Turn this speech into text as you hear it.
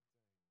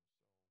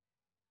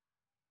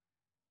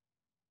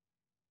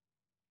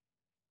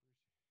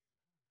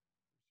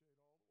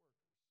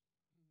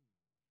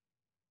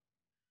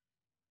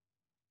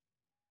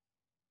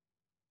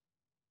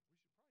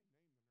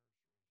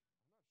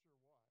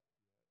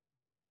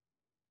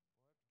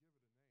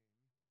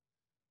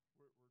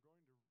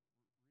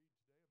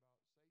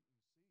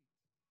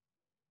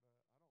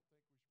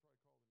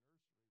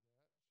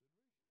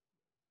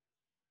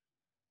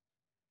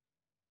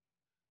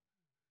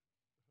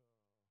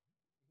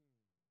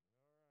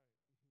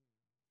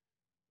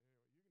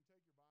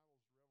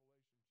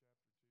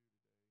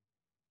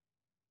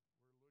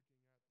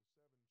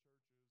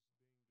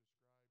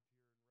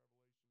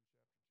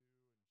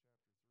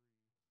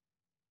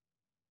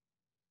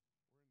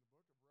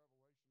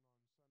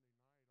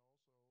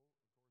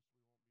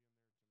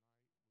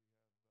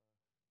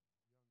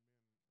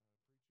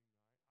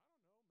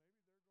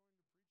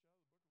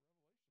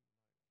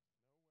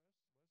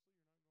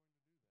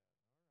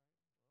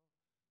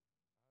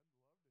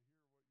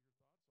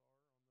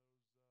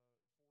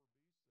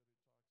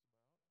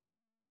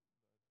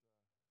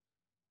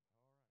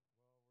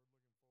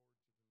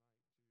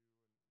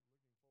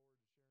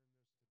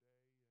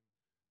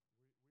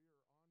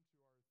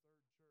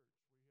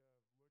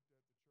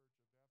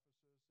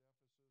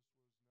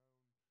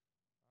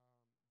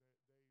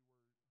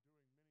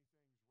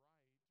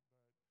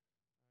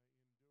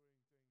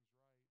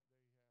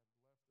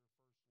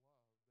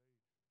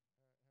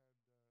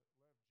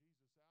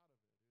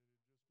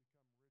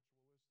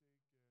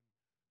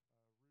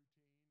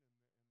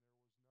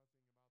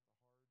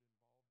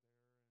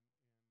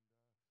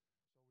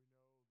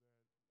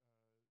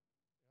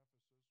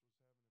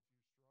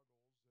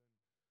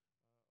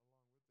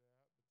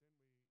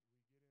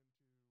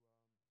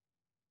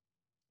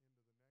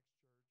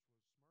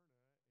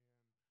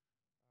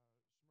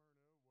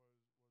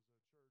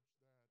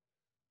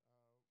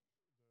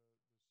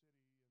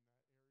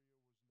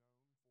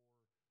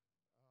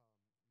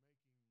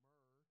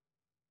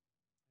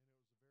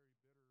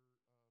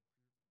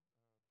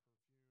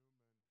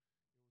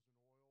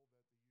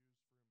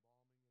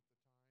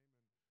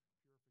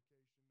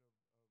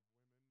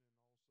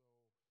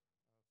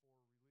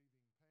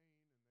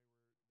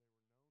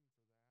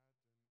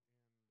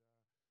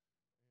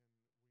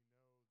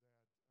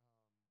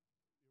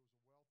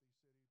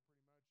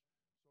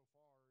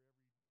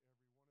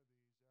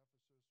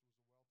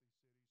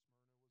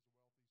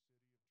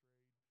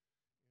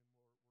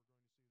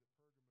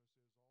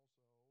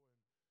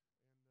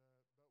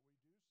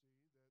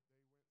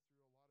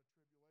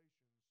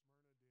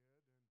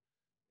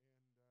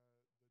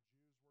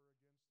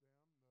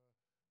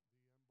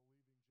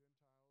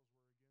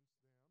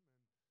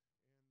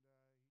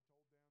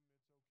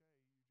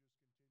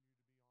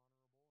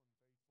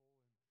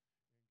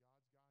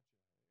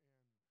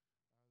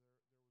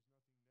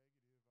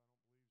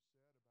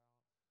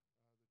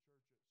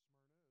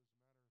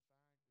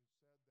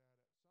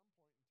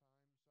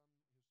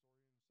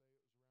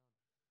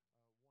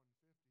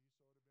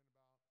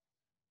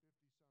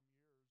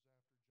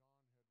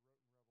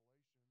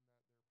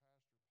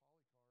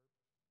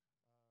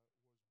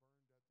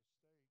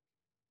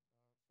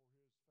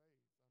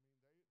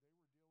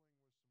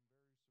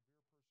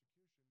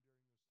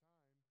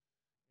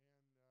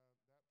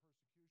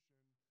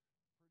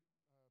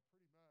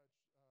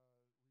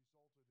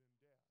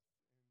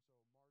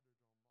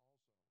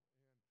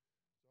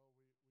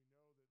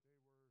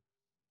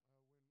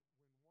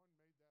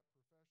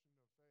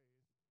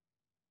faith, we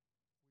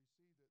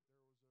see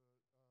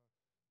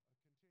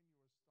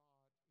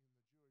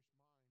that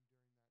there was a continuous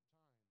thought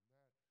in the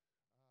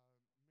Jewish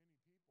mind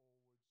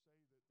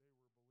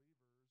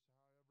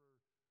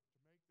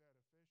during that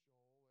time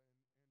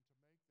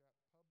that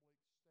many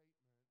people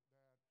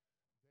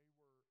would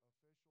say that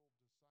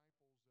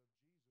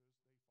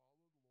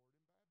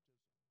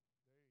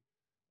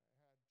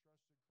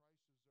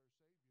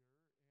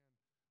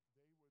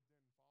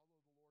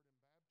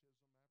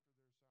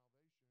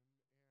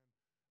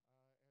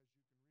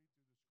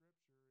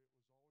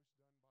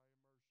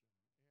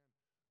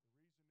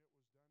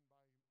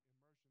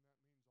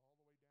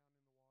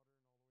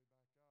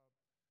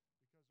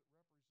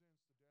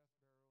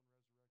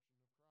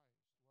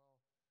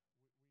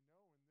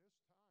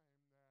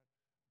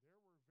they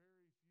were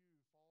believers.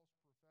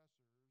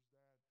 However, to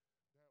make that official and to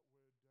make that public statement that they were official disciples of Jesus, they followed the Lord in baptism.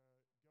 They had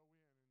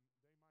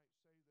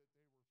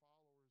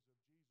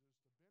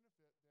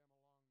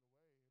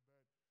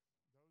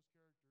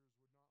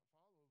trusted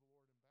Christ as their Savior, and they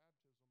would then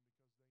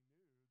follow the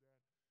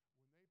Lord in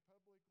baptism after their salvation. And as you can read through the scripture, it was always done by immersion. And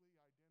the reason it was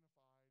done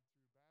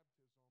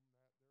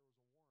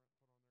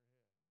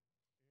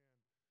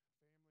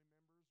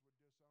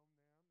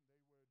by immersion,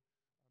 that means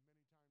all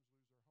the way down in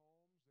the water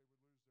and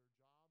all the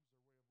way back up,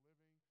 because it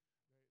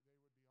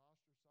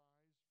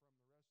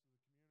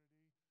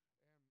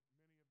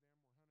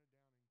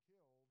represents the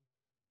death,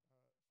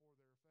 burial, and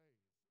resurrection of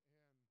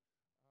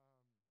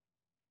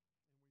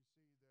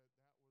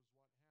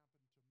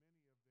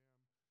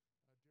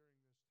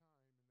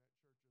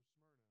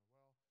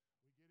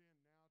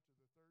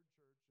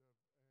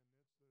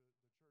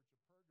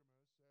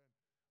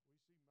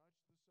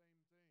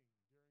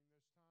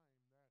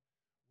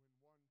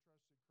Well,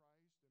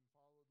 we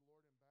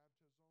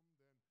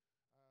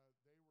know in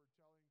this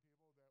time that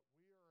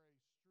there were very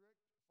few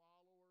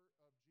false professors that would go in, and they might say that they were followers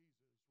of Jesus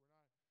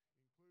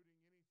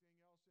to benefit them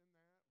along the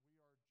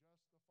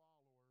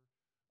way,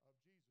 but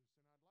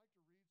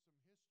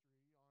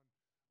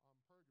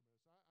those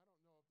characters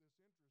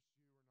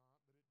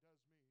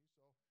would not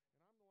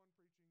follow the Lord in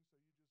baptism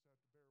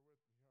because they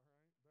knew that when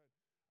they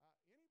publicly identified through baptism that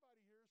there was a warrant put on their head, and family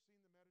members would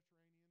disown them.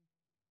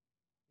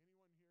 They would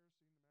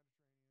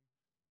many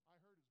times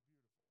lose their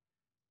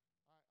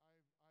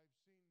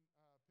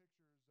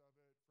homes. They would lose their jobs, their way of living. They would be ostracized from the rest of the community, and many of them were hunted down and killed for their faith. And we see that that was what happened to many of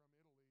them during this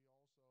time in that church of Smyrna. Well, we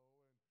get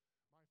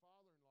in now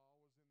to the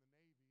third church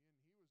and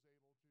it's the church of Pergamos, and we see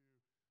much the same thing during this time,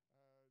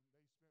 that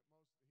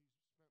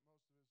when one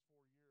trusted Christ and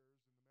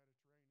followed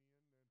the Lord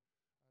in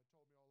baptism, then they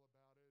were telling people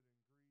that we are a strict follower of Jesus. We're not including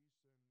anything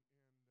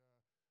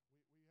else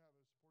in that.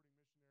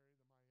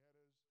 We are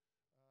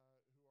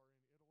just the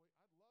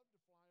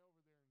follower of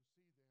Jesus.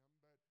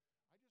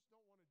 And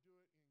I'd like to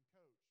read some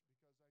history on Pergamos. I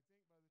don't know if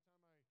this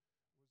interests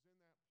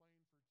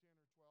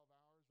you or not, but it does me. So, and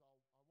I'm the one preaching, so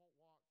you just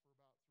have to bear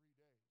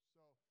with me, all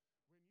right? But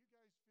anybody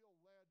here seen the Mediterranean? Anyone here seen the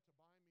Mediterranean? I heard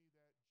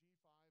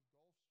it's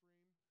beautiful.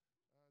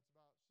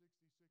 I've seen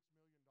pictures of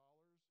it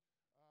from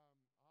Italy also,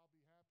 and my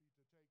father-in-law was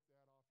in the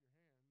Navy, and he was able to. He spent most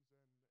of his 4 years in the Mediterranean, and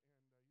told me all about it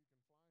in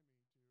Greece, and we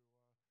have a supporting missionary, the Maetas, who are in Italy. I'd love to fly over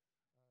there and see them, but I just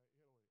don't want to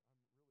do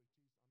it in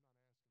coach, because I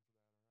think by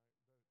the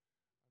time I was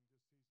in that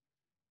plane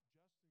for 10 or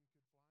 12 hours,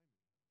 I won't walk for about 3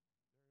 days. So when you guys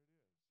feel led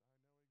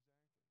to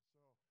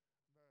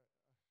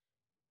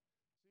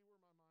buy me that G5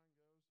 Gulfstream, it's about $66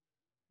 million. I'll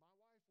be happy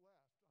to take that off your hands, and you can fly me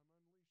to Italy. I'm really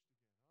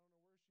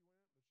teasing. I'm not asking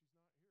for that, all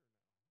right? But I'm just teasing.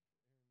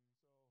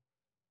 Justin could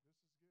fly me. There it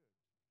is. I know exactly. So, but see where my mind goes? My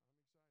wife left. I'm unleashed again. I don't know where she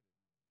went, but she's not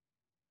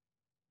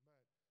here now.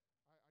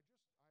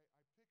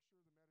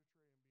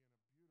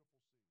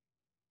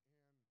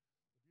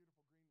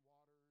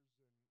 And so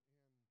this is good. I'm excited. But I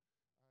picture the Mediterranean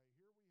being a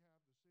beautiful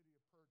sea, and the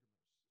beautiful green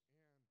waters, and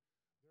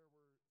here we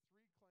have the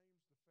city of Pergamos, and there were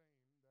 3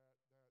 claims to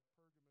fame that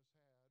Pergamos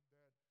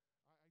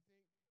had that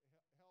I think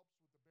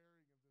helps with the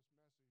bearing of this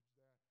message that we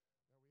have.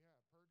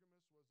 Pergamos was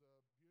a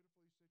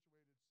beautifully situated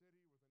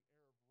city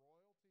with an air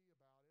of royalty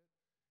about it.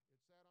 It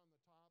sat on the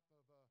top of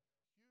a huge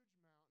mountain,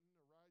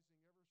 arising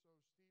ever so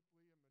steeply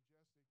and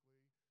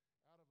majestically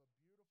out of a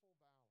beautiful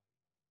valley.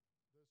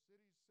 The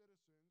city's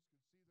citizens could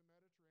see the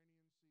Mediterranean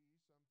Sea some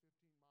 15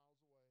 miles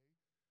away.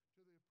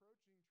 To the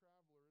approaching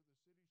traveler, the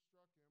city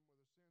struck him with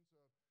a sense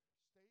of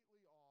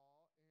stately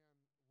awe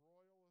and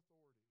royal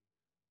authority.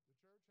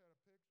 The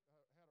church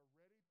had a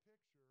ready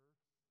picture of Satan's seat.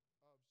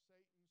 Verse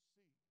 13,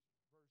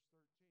 we'll see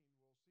that in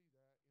a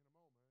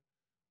moment,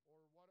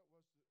 or what it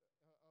was to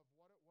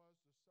suffer at the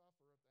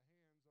hands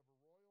of a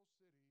royal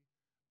city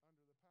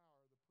under the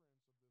power of the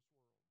prince of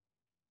this world.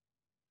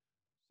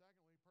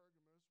 Secondly,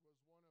 Pergamos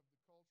was one of the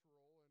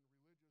cultural and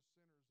religious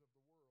centers of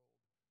the world.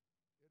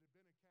 It had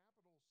been a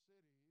capital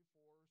city for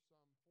some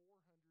 400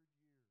 years.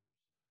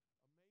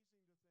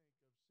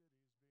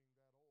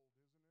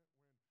 Amazing to think of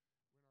cities being that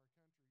old, isn't it?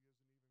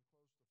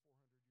 When our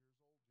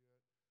country isn't even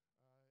close to 400 years old yet as a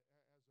formed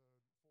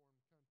country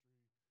here.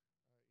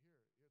 Its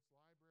library was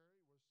second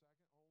only to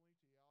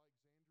Alexandria,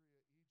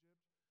 Egypt,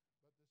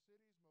 but the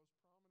city's most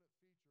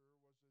prominent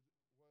feature was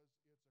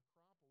its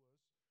Acropolis,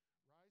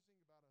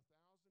 rising about 1,000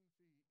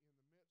 feet in the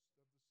midst of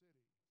the city.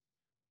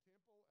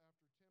 Temple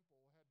after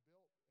temple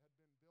had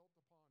been built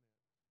upon it.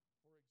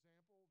 For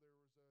example, there was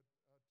a temple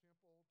to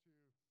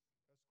Asclepius,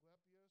 a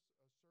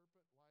serpent-like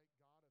god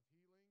of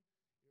healing.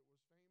 It was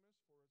famous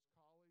for its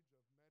college of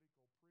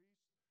medical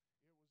priests.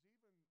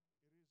 It is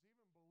even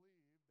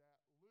believed that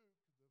Luke,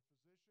 the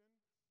physician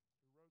physician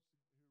who wrote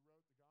the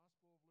Gospel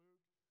of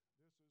Luke,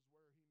 this is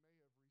where he may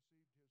have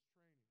received his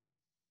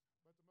training.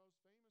 But the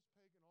most famous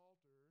pagan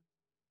altar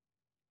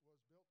was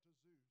built to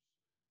Zeus.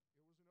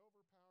 It was an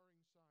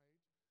overpowering sight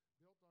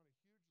built on a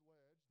huge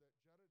ledge that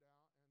jutted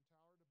out and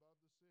towered above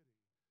the city.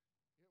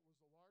 It was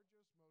the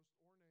largest, most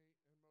ornate,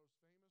 and most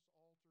famous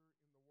altar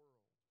in the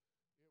world.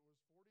 It was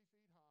 40 feet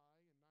high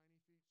and 90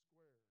 feet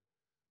square.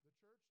 The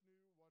church knew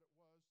what it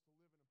was to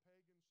live in a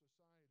pagan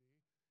society,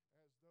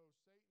 as though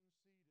Satan's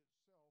seed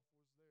itself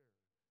was there.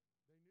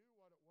 They knew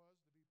what it was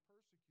to be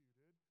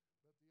persecuted,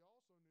 but they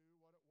also knew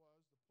what it was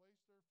to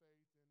place their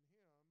faith in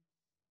him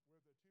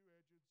with a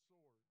two-edged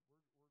sword.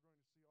 We're going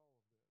to see all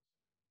of this.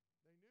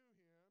 They knew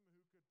him who could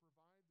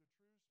provide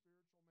the true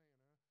spiritual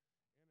manna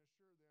and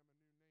assure them a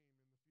new name in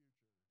the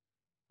future.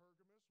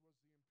 Pergamus was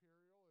the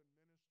imperial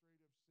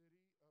administrative city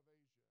of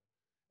Asia.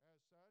 As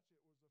such,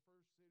 it was the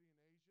first city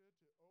in Asia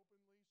to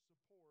openly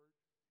support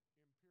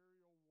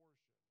imperial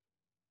worship.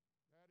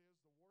 That is,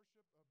 the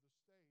worship of the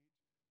state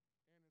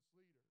and its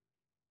leader.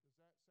 Does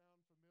that sound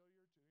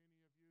familiar to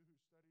any of you who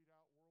studied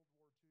out World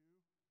War II?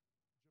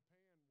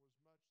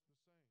 Japan was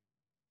much the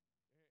same.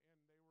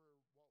 And they were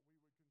what we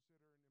would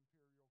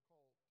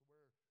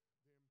consider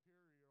an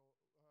imperial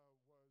cult,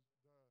 where the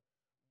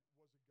imperial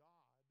was a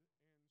god,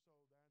 and so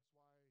that's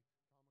why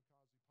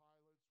kamikaze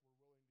pilots were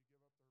willing to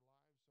give up their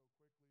lives so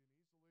quickly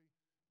and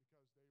easily,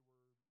 because they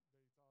thought that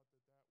would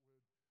promise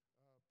them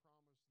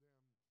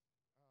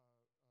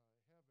heaven in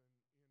doing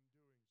so.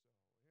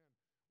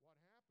 And what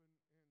happened,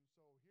 and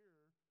so here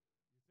you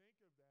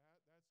think of that's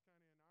kind of in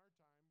our time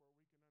where we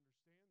can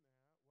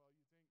understand that. Well, you think back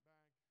in this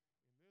time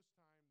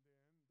then,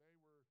 they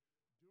were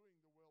doing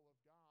the will of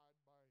God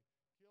by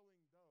killing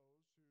those who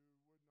would not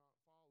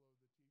follow the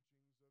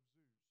teachings of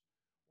Zeus.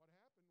 What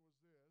happened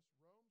was this: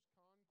 Rome's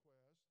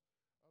conquest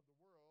of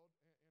the world,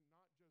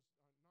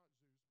 and not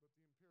just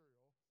not Zeus,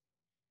 but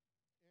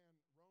the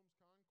imperial,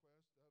 and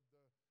Rome's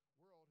conquest of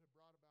the world had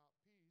brought about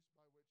peace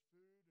by which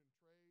food and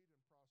trade and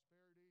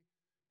prosperity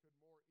could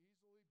more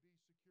easily be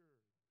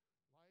secured.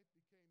 Life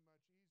became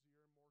much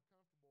easier and more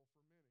comfortable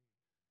for many.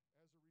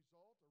 As a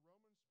result, a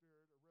Roman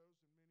spirit arose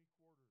in many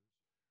quarters.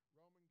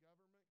 Roman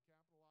government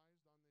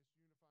capitalized on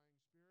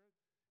this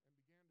unifying spirit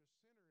and began to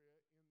center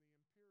it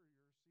in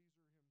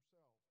the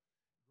imperator Caesar himself.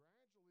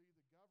 Gradually,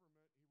 the government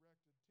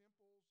erected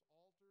temples,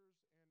 altars,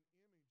 and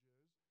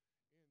images in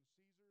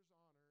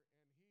Caesar's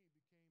honor,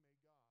 and he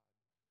became a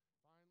god.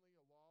 Finally,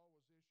 a law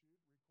was issued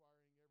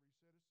requiring every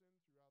citizen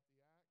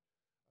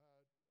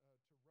throughout the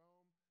act to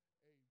Rome.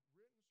 A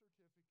written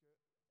certificate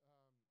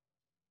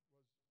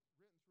was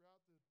written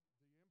throughout the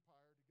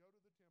empire to go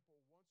to the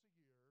temple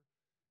once a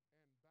year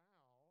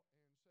and bow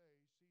and say,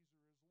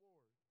 "Caesar is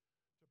Lord."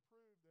 To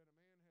prove that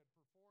a man had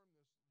performed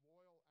this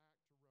loyal act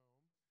to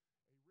Rome,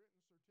 a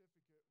written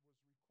certificate was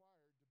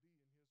required to be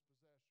in his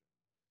possession.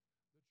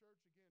 The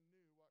church again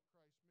knew what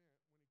Christ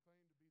meant when he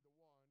claimed to be the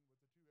one with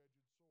the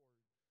two-edged sword.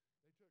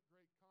 They took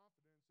great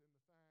confidence in the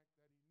fact that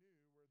he knew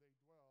where they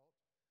dwelt.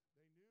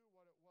 They knew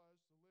what it was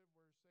to live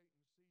where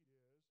Satan's seat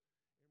is,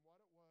 and what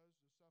it was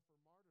to suffer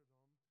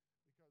martyrdom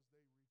because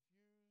they refused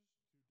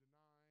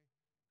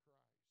to deny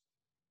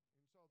Christ.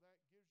 And so that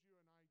gives you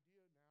an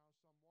idea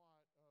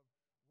now somewhat of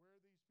where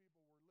these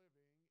people were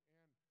living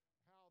and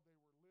how they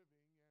were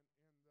living, and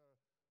the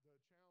challenges that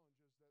they had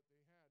during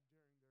their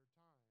time.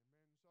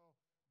 And so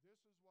this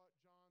is what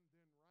John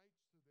then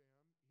writes to them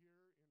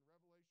here in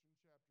Revelation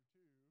chapter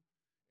 2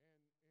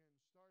 and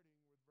starting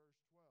with verse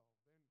 12.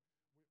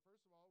 And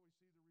first of all, we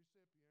see the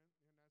recipient, and that's the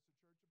church of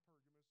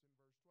Pergamus in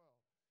verse 12.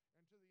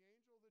 "And to the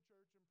angel of the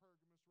church in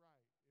Pergamus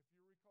write." If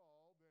you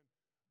recall, then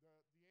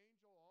the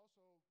angel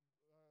also,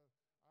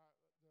 the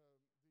King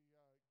James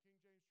translators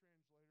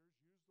use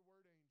the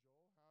word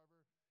angel. However,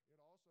 it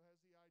also has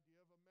the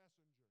idea of a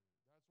messenger.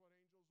 That's what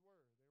angels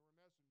were.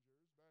 They were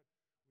messengers,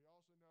 but we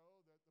also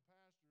know that the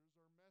pastors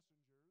are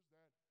messengers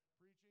that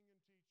preaching and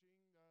teaching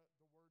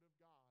the word of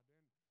God.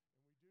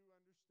 And we do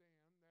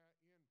understand that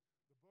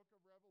in the book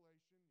of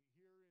Revelation,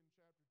 here in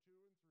chapter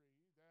 2 and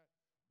 3, that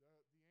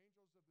the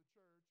angels of the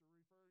church are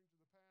referring to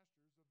the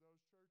pastors of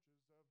those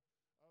churches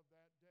of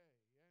that day.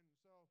 And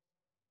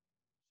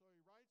so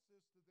he writes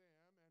this to them,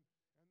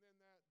 and then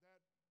that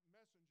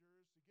messenger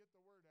is to get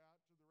the word out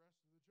to the rest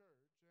of the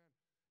church,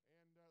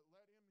 and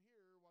let him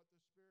hear what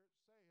the Spirit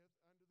saith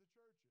unto the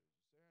churches,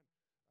 and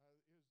is what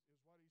he's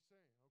saying,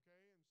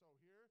 okay? And so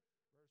here,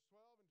 verse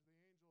 12,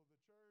 "And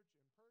to the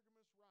angel of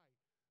the church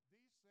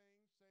in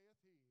Pergamus write,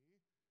 These things saith he,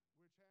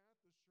 which hath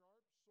the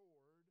sharp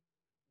sword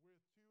with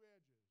two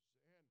edges."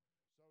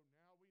 And so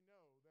now we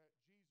know that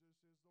Jesus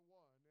is the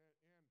one,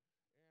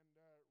 and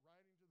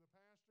writing to the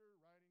pastor,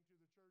 writing to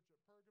the church at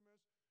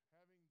Pergamus,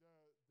 having the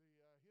history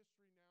now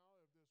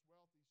of this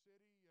wealthy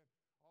city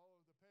and all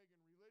of the pagan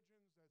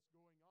religions that's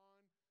going on.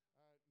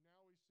 Now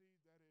we see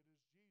that it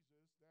is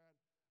Jesus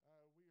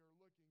that we are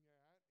looking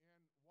at.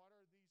 And what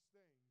are these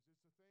things? It's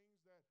the things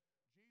that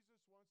Jesus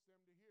wants them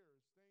to hear.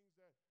 It's things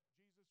that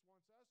Jesus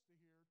wants us to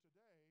hear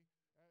today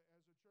as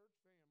a church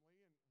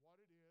family, and what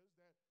it is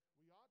that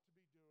we ought to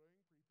be doing,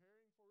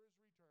 preparing for his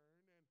return,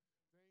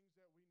 and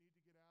that we need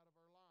to get out of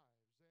our lives.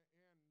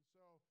 And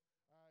so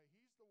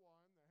he's the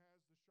one that has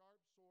the sharp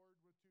sword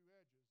with two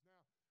edges. Now,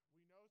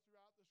 we know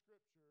throughout the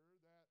Scripture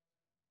that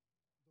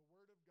the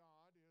Word of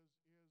God is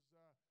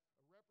a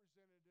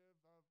representative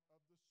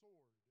of the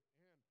sword.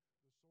 And the sword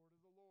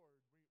of the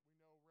Lord, we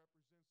know,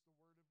 represents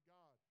the Word of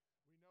God.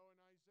 We know in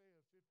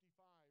Isaiah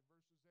 55,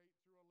 verses 8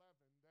 through 11,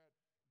 that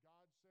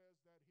God says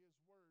that His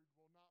Word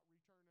will not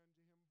return unto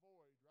Him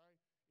void, right?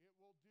 It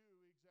will do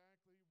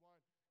exactly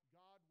what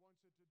God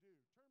wants it to do.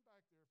 Turn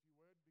back there if you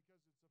would, because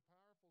it's a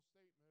powerful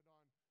statement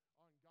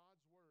on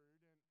God's Word,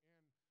 and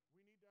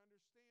we need to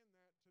understand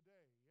that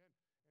today.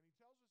 And He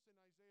tells us in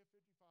Isaiah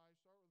 55,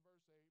 start with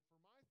verse 8,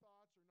 "For my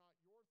thoughts are not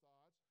your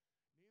thoughts,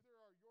 neither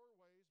are your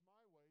ways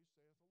my ways,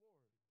 saith the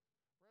Lord.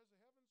 For as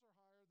the heavens are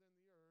higher than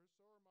the earth,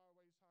 so are my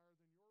ways higher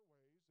than your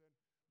ways,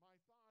 and my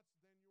thoughts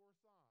than your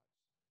thoughts.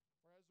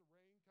 For as the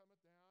rain cometh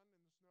down and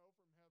the snow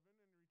from heaven,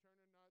 and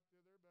returneth not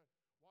thither, but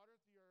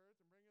watereth the earth,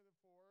 and bringeth it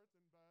forth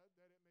and bud,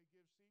 that it may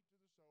give seed to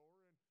the sower,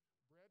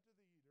 and bread to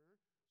the eater,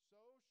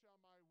 so shall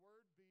my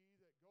word be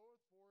that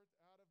goeth forth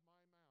out of my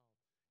mouth.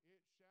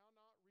 It shall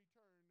not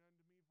return unto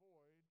me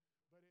void,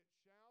 but it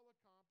shall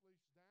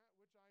accomplish that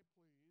which I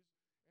please,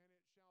 and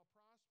it shall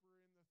prosper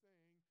in the thing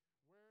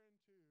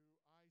whereunto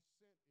I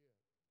sent it."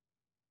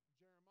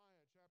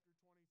 Jeremiah chapter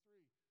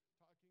 23,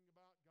 talking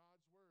about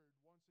God's word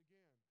once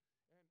again.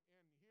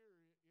 And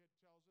here it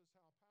tells us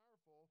how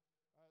powerful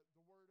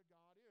the Word of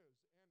God is,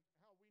 and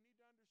how we need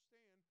to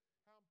understand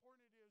how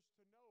important it is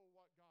to know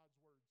what God's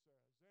Word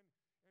says.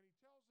 And he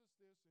tells us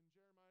this in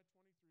Jeremiah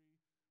 23,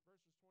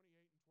 verses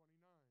 28 and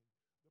 29.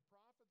 "The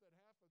prophet that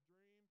hath a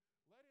dream,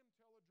 let him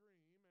tell a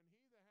dream, and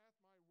he that hath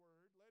my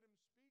word, let him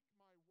speak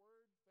my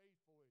word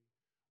faithfully.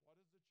 What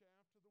is the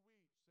chaff to the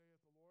wheat,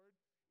 saith the Lord?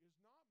 Is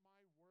not my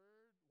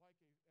word as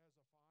a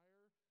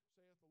fire,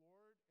 saith the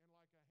Lord, and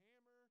like a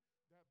hammer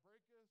that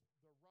breaketh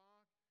the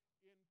rock in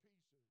pieces?"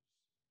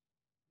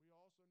 We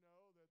also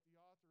know that the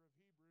author of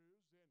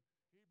Hebrews, in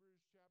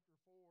Hebrews chapter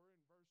 4 and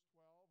verse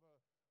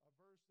 12, a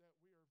verse that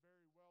we are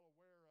very well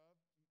aware of,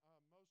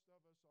 most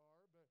of us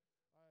are, but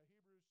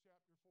Hebrews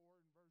chapter 4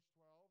 and verse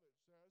 12, it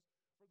says,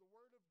 "For the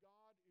word of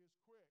God is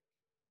quick."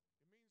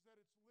 It means that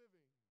it's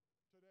living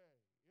today.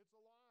 It's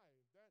alive.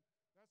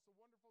 That's the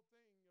wonderful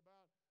thing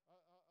about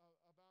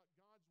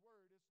God's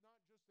Word. It's not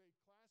just a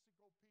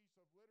classical piece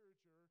of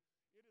literature.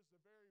 It is the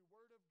very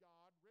Word of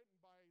God, written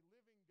by a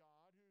living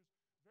God who's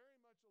very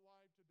much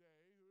alive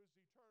today, who is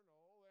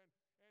eternal,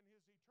 and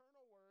His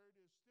eternal Word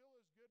is still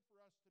as good for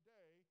us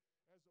today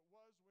as it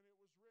was when it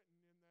was written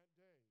in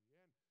that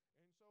day.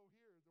 And so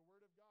here, the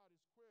Word of God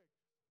is quick,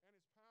 and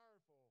is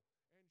powerful,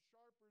 and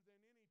sharper than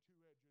any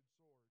two-edged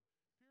sword,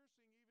 piercing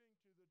even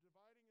to the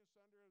dividing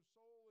asunder of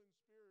soul and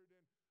spirit,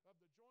 and of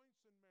the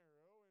joints and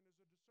marrow, and is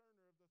a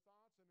discerner of the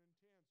thoughts and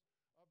intents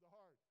of the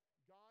heart.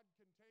 God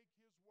can take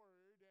His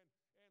Word and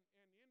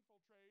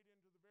infiltrate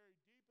into the very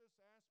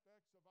deepest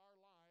aspects of our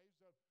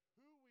lives, of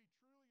who we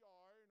truly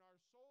are in our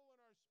soul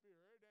and our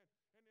spirit,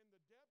 and in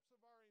the depths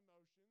of our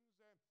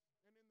emotions,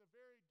 and in the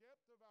very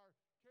depth of our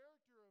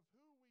character of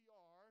who we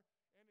are.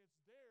 And it's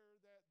there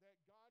that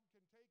God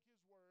can take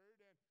His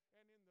Word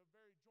and in the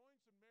very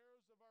joints and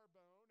marrows of our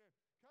bone, and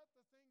cut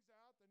the things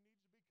out that needs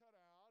to be cut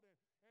out,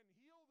 and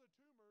heal the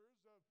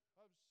tumors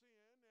of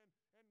sin,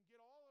 and get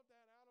all of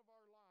that out of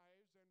our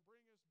lives, and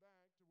bring us back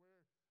to where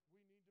we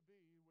need to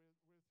be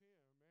with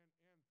Him.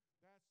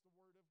 And that's the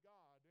Word of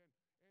God.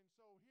 And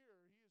so here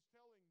He is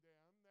telling them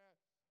that,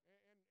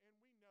 and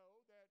we know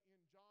that in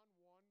John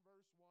 1,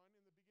 verse 1,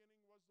 "In the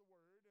beginning was the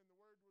Word, and the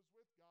Word was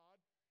with God,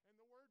 and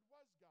the Word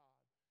was God."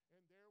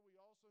 And there we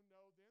also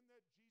know then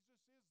that Jesus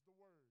is the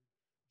Word.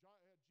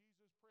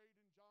 Jesus prayed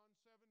in John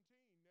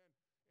 17, and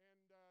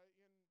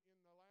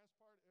in the last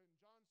part, in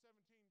John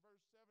 17,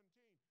 verse 17,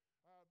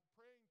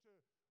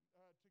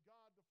 praying to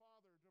God the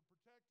Father to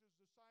protect His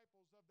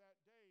disciples of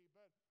that day,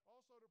 but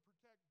also to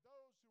protect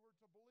those who were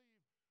to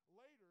believe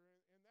later,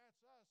 and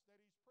that's us that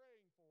He's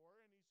praying for.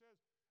 And He says,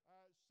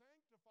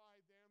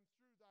 "Sanctify them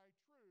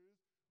through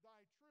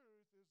thy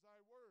truth is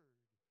thy word."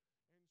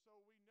 And so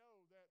we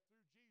know that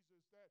through Jesus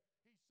that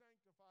He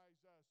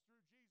sanctifies us. Through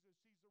Jesus,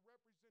 He's a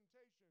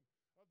representation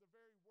of the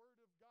very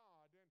Word of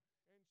God.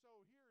 And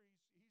so here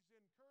He's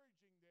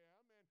encouraging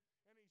them,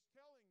 and He's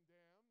telling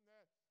them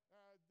that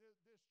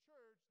this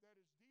church that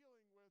is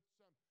dealing with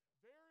some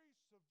very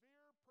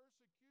severe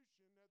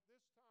persecution at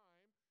this time,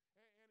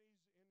 and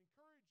He's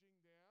encouraging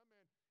them,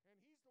 and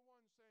He's the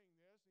one saying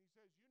this, and He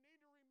says, "You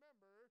need to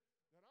remember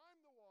that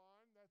I'm the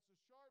one that's a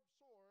sharp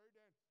sword,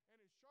 and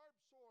His sharp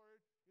sword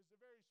is the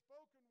very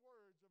spoken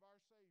words of our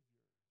Savior."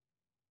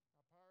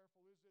 How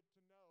powerful is it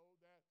to know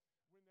that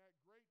when that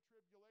great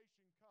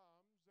tribulation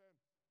comes, and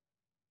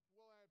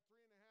we'll have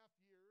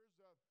 3.5 years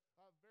of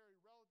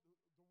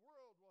the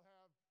world will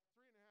have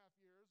 3.5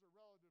 years of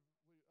relatively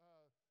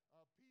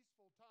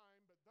peaceful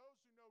time, but those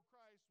who know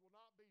Christ will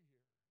not be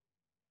here.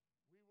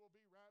 We will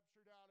be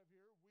raptured out of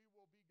here. We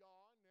will be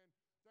gone, and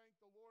thank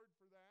the Lord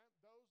for that.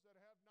 Those that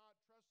have not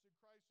trusted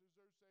Christ as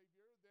their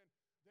Savior, then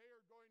they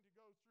are going to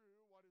go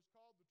through what is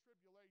called the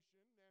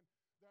tribulation, and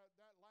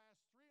that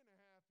last 3.5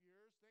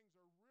 years, things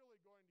are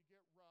really going to get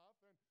rough,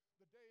 and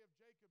the day of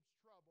Jacob's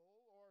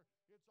trouble, or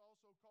it's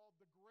also called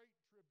the Great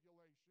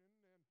Tribulation,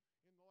 and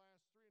in the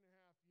last 3.5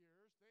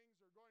 years, things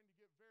are going to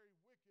get very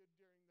wicked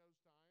during those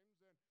times,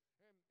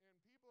 and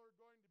people are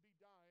going to be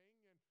dying,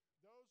 and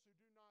those who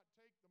do not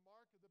take the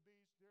mark of the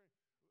beast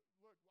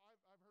look,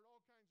 I've heard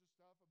all kinds of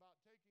stuff about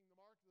taking the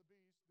mark of the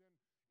beast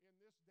in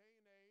this day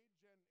and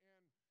age, and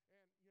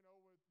you know,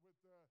 with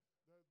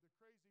the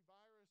crazy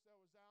virus that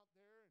was out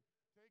there, and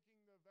taking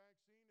the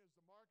vaccine is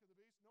the mark of the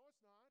beast. No, it's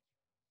not.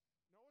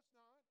 No, it's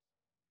not.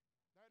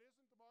 That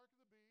isn't the mark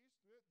of the beast.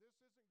 This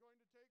isn't going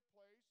to take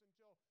place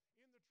until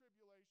in the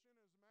tribulation.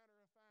 As a matter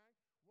of fact,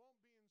 won't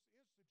be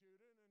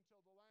instituted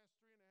until the last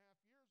 3.5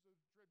 years of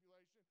the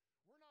tribulation.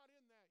 We're not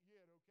in that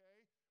yet,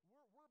 okay?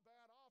 We're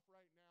bad off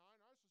right now,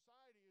 and our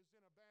society is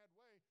in a bad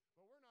way,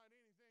 but we're not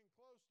anything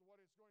close to what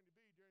it's going to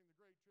be during the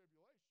Great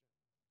Tribulation.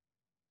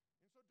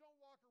 And so don't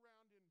walk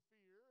around in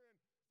fear and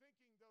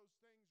thinking those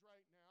things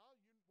right now.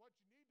 What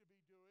you need to be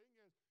doing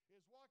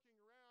is walking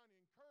around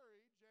in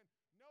courage and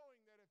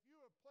knowing that if you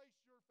have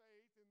placed your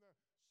faith in the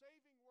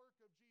saving work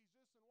of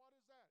Jesus, and what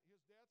is that?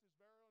 His death, his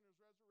burial, and his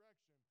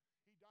resurrection.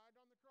 He died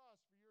on the cross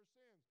for your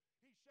sins.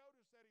 He showed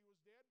us that he was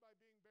dead by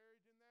being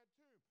buried in that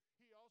tomb.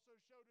 He also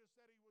showed us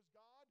that he was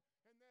God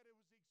and that it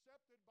was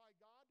accepted by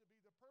God to be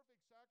the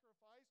perfect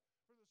sacrifice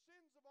for the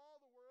sins of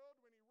all the world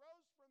when he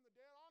rose from the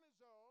dead on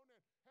his own and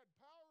had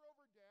power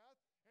over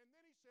death. And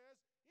then he says,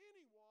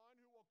 anyone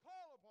who will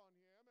call upon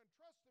him and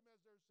trust him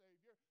as their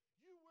Savior,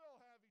 you will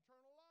have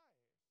eternal life.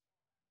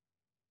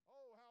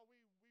 Oh, how we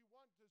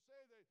want to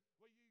say that,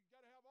 well, you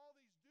got to have all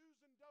these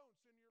do's and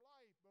don'ts in your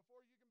life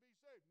before you can be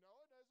saved. No,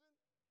 it doesn't.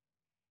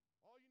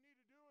 All you need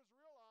to do is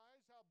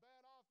realize how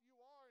bad off you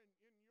are in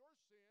your sin,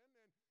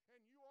 and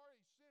you are a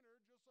sinner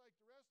just like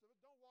the rest of us.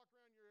 Don't walk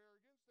around your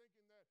arrogance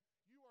thinking that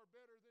you are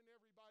better than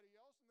everybody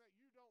else and that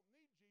you don't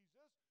need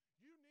Jesus.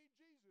 You need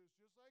Jesus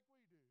just like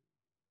we do.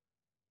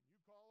 And you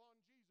call on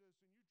Jesus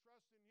and you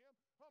trust in him,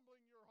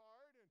 humbling your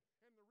heart and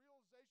the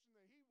realization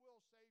that he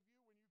will save you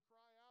when you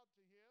cry out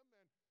to him,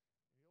 and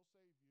he'll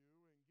save you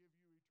and give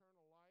you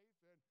eternal life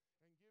and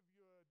give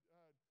you a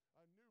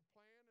new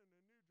plan and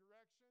a new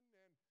direction,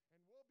 and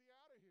we'll be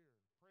out of here.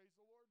 Praise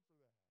the Lord for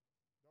that.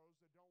 Those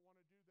that don't want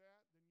to do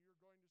that, then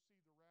you're going to see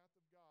the wrath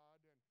of God,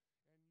 and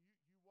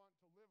you want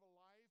to live a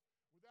life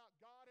without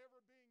God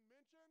ever being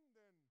mentioned,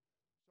 then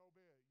so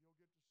be it. You'll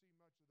get to see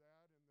much of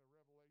that in the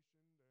Revelation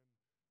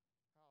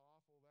and how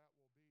awful that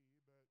will be.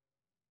 But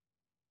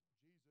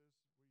Jesus,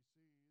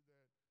 we see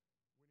that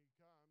when he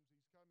comes,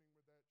 he's coming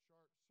with that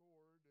sharp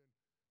sword and with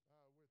two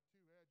edges,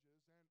 and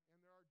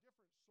there are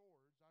different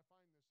swords. I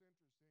find this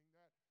interesting,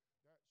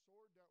 that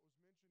sword that was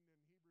mentioned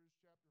in Hebrews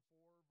chapter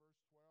 4, verse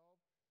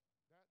 12,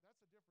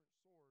 that's a different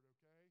sword,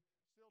 okay?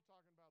 Still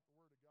talking about the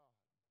Word of God.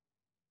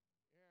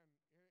 And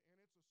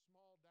it's a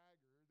small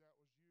dagger that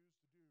was used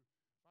to do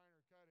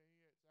finer cutting.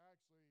 It's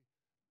actually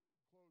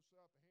close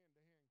up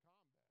hand-to-hand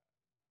combat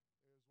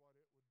is what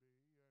it would be.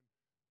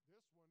 And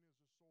this one is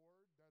a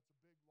sword that's a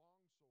big,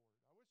 long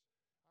sword. I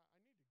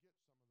need to get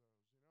some of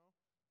those, you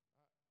know.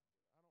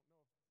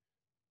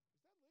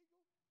 I don't know is that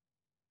legal?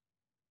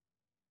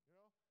 You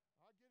know,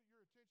 I'll get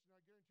your attention,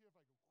 I guarantee if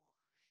I go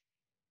whoosh,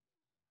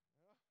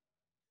 you know.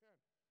 But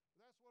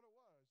that's what it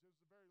was. It was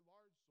a very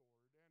large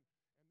sword, and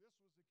this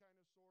was the kind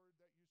of sword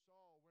that you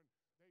saw when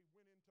they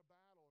went into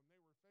battle and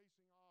they were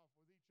facing off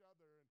with each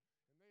other,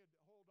 and they had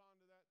to hold on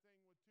to that thing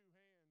with two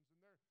hands,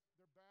 and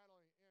they're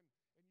battling, and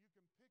you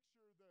can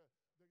picture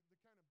the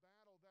kind of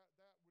battle that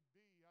would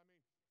be. I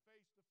mean,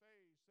 face to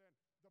face, and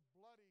the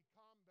bloody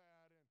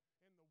combat, and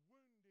the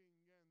wounding,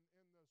 and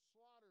the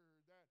slaughter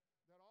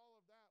that all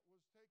of that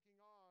was taking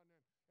on.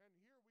 And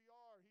here we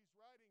are. He's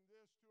writing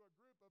this to a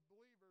group of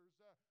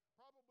believers,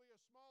 probably a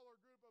smaller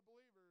group of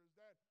believers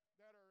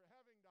that are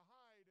having to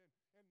hide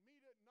and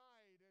meet at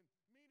night and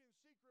meet in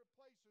secret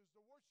places to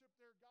worship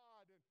their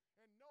God,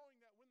 and knowing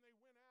that when they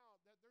went out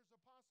that there's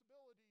a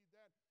possibility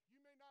that you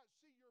may not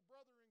see your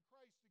brother in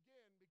Christ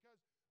again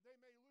because they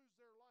may lose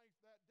their life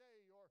that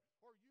day,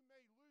 or you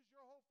may lose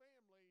your whole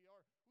family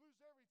or lose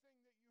everything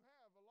that you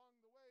have along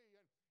the way.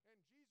 And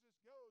Jesus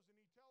goes and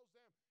he tells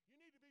them, you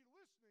need to be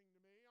listening to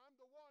me. I'm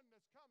the one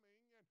that's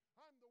coming, and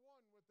I'm the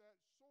one with that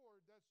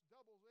sword that's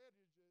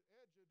double-edged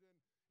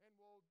and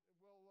will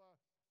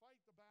fight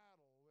the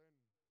battle. And so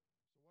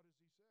what does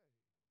he say?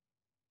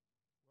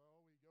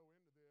 Well, we go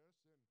into this,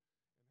 and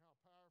how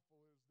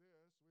powerful is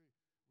this?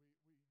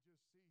 We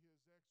just see his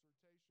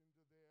exhortation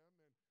to them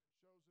and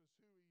shows us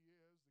who he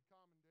is, the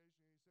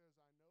commendation. He says,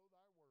 I know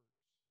thy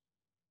works.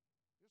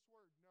 This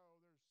word know,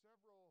 there's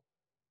several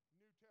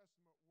New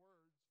Testament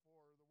words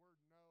for the word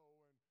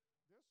know, and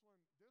this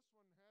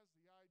one has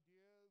the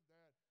idea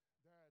that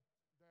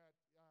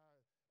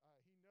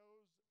he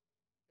knows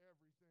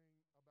everything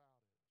about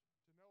it,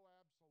 to know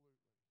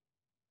absolutely.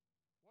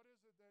 What is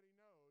it that he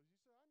knows? He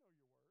said, I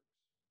know your works.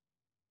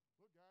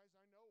 Look, guys,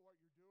 I know what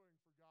you're doing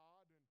for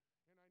God, and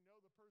I know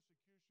the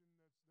persecution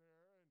that's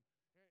there,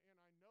 and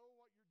I know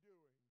what you're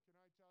doing. Can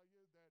I tell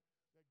you that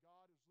that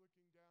God is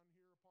looking down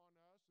here upon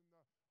us,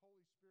 and the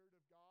Holy Spirit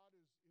of God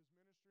is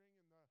ministering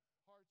in the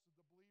hearts of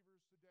the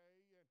believers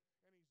today, and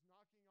He's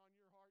knocking on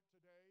your heart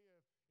today.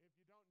 If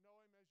you don't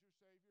know Him as your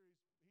Savior,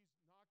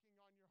 He's knocking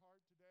on your heart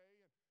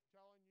today and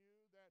telling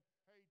you that,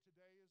 hey,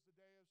 today is the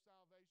day of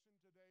salvation.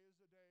 Today is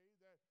the day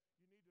that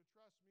you need to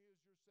trust me as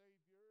your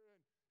Savior.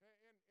 And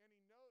He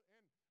knows,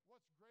 and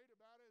what's great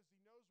about it is He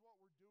knows what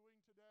we're doing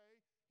today.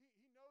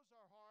 He knows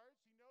our hearts.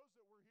 He knows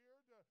that we're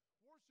here to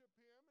worship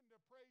Him and to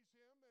praise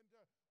Him and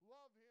to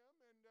love Him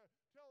and to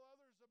tell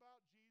others about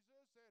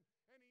Jesus.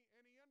 And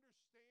He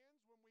understands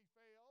when we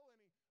fail,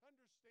 and He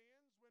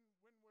understands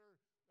when we're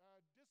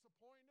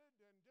disappointed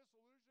and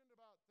disillusioned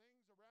about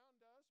things around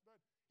us.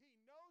 But He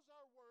knows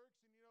our works,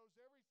 and He knows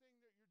everything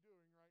that you're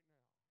doing right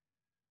now.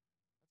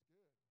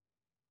 That's good.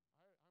 I'm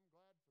glad for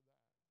that.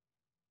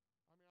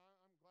 I mean, I'm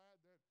glad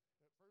that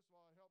first of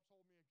all, it helps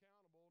hold me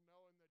accountable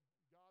knowing that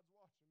God's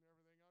watching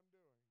everything I'm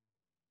doing.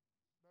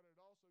 But it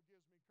also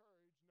gives me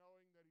courage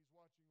knowing that He's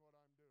watching what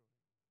I'm doing.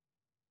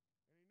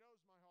 And He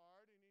knows my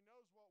heart, and He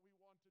knows what we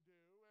want to do,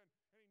 and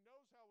He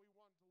knows how we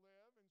want to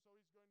live, and so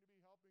He's going to be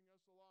helping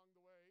us along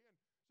the way. And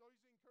so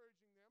He's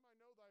encouraging them. I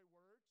know thy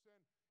works,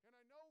 and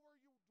I know where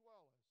you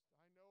dwellest.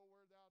 I know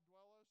where thou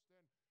dwellest,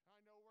 and I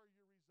know where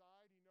you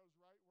reside. He knows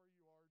right where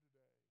you are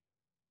today.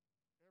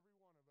 Every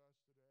one of us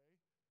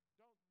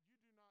today. You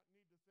do not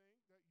need to think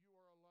that you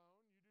are alone.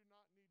 You do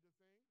not need to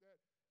think that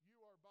you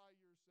are by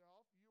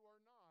yourself. You are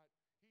not.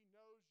 He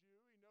knows you.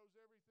 He knows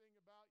everything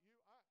about you.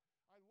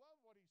 I love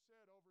what He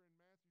said over in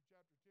Matthew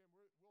chapter 10.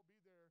 We'll be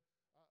there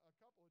a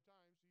couple of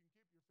times, so you can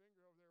keep your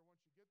finger over there once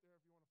you get there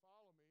if you want to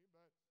follow me.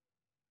 But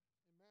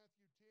in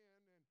Matthew 10,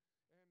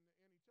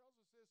 and He tells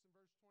us this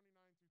in verse 29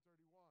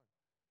 through 31.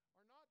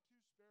 Are not two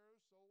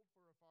sparrows sold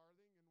for a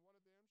farthing, and one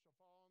of them shall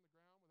fall on the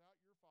ground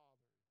without your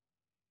Father?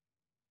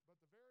 But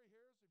the very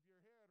hairs of your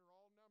head are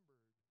all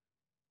numbered.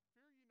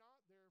 Fear ye not,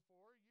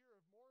 therefore, ye are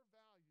of more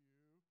value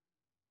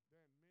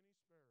than many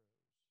sparrows.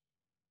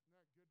 Isn't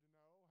that good to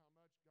know how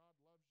much God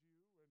loves you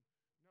and knows?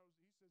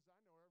 He says, I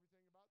know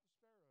everything about the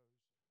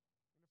sparrows.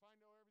 And if I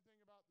know everything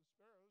about the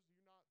sparrows, do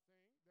you not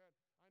think that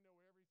I know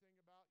everything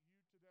about you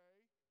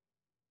today?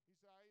 He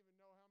said, I even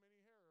know how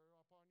many hair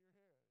are upon your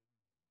head.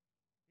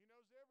 He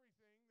knows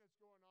everything that's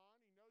going on.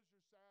 He knows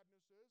your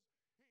sadnesses.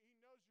 He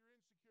knows your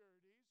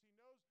insecurities. He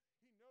knows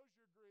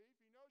your grief.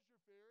 He knows your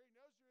fear. He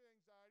knows your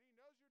anxiety. He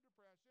knows your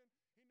depression.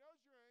 He knows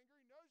your anger.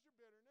 He knows your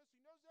bitterness. He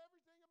knows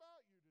everything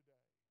about you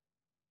today.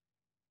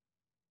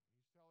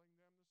 He's telling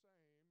them the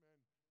same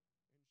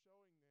and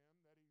showing them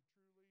that He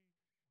truly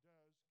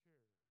does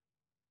care.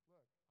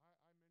 Look,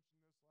 I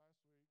mentioned this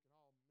last week, and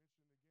I'll mention it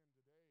again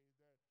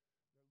today,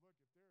 that look,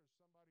 if there is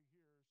somebody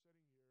here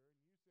sitting here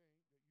and you think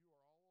that you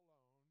are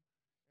all alone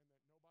and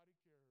that nobody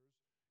cares,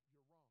 you're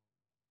wrong.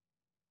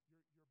 You're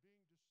being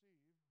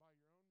deceived by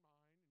your own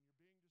mind, and you're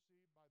being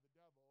deceived by the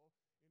devil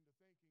into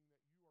thinking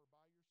that you are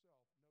by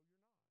yourself. No,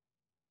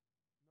 you're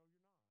not.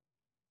 No, you're not.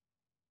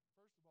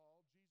 First of all,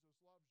 Jesus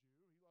loves you.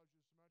 He loves you so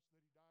much that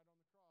He died on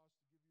the cross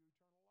to give you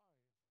eternal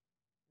life.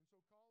 And so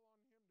call on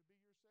Him to be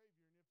your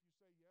Savior. And if you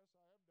say, yes,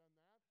 I have done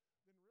that,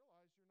 then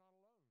realize you're not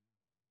alone.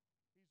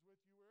 He's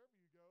with you wherever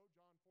you go.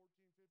 John 14,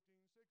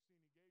 15,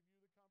 16, He gave you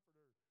the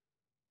Comforter.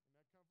 And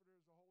that Comforter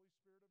is the Holy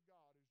Spirit of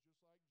God, who's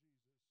just like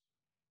Jesus.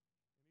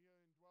 And He'll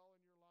indwell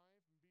in your life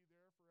and be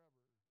there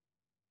forever.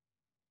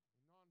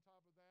 And on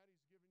top of that,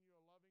 He's given you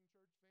a loving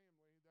church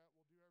family that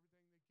will do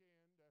everything they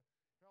can to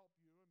help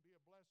you and be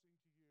a blessing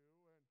to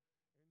you.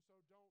 And so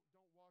don't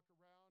walk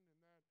around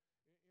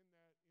in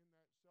that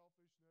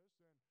selfishness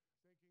and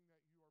thinking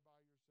that you are by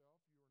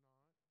yourself. You are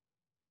not.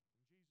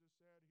 And Jesus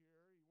said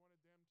here, He wanted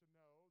them to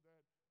know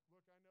that,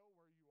 look, I know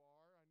where you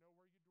are. I know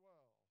where you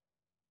dwell.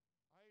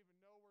 I even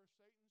know where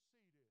Satan's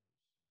seat is.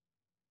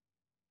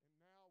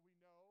 And now we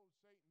know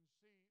Satan's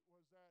seat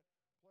was that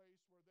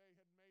place where they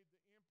had made the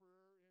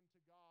emperor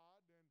into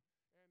God,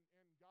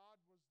 and God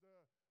was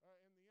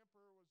and the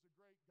emperor was the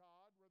great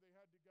God, where they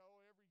had to go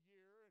every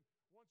year and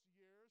once a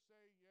year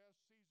say, yes,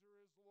 Caesar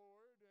is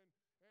Lord.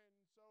 And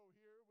so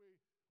here we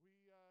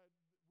know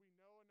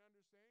and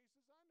understand. He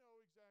says, I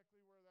know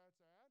exactly where that's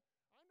at.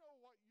 I know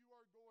what you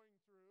are going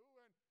through,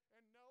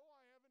 and no,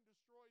 I haven't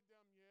destroyed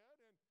them yet,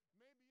 and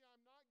maybe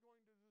I'm not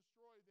going to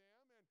destroy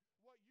them, and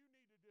what you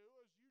need to do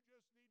is you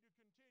just need to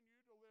continue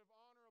to live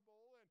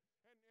honorable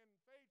and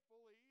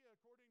faithfully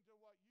according to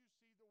what you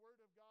see the Word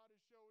of God is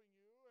showing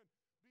you, and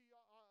be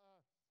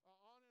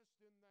honest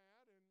in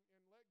that, and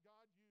let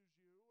God use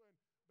you.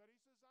 But He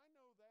says, I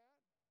know that.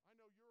 I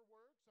know your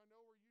works. I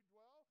know where you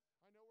dwell.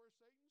 I know where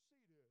Satan's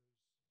seat is.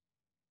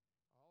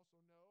 I also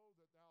know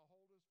that thou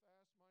holdest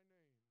fast my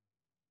name.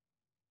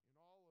 In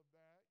all of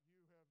that,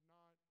 you have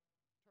not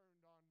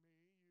turned on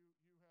me.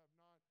 You have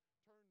not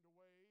turned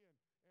away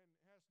and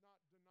hast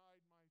not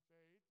denied my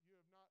faith. You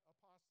have not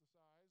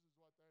apostatized, is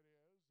what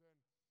that is.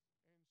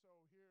 And so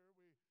here and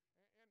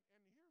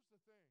here's the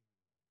thing.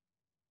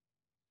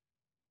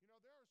 You know,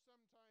 there are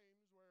some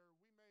times where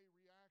we may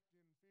react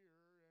in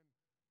fear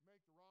and make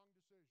the wrong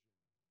decision.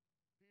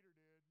 Peter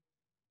did.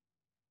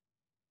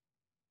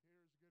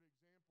 Here's a good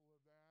example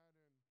of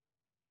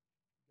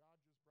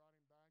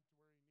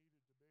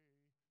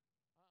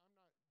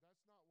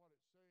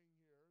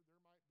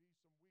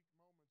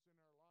moments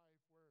in our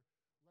life where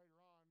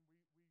later on we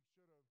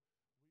should have,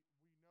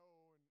 we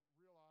know and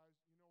realize,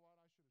 you know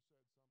what, I should have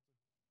said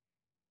something.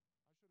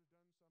 I should have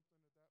done something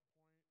at that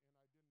point, and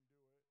I didn't do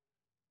it.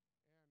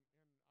 And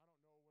I don't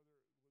know whether it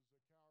was a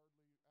cowardly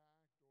act but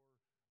I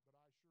sure wasn't listening to the Holy Spirit and didn't do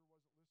what I should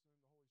have done. That isn't what it's talking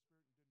about here,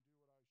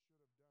 okay?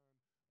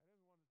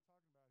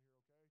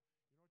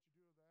 You know what you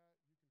do with that? You confess that to God. It was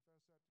wrong, get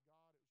it right, and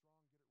move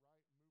on.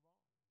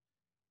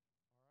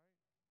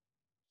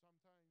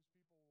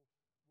 All right?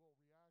 Sometimes people will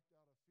react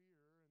out of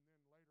fear, and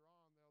then later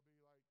on they'll be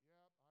like,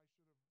 yep,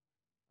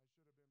 I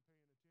should have been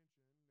paying attention,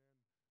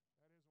 and that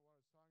isn't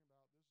what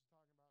it's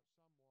talking about.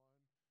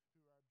 This is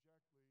talking about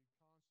someone who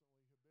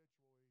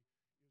abjectly,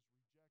 constantly,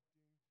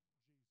 habitually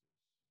is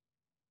rejecting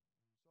Jesus.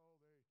 And so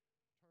they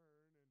turn,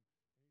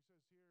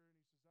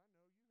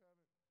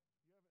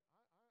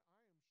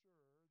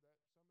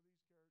 and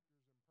he says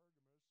here,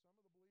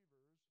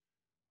 and he says,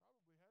 I know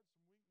you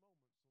haven't,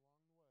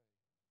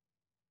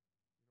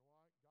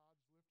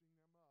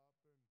 I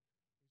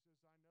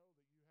am sure that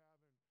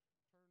some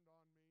of these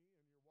characters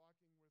in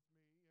Pergamos,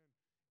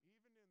 some of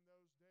the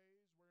believers probably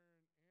had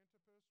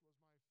some weak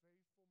moments along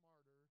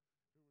the way. You know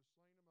what?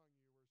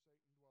 God's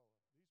lifting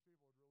them up,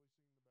 and he says,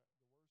 I know that you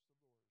haven't turned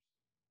on me,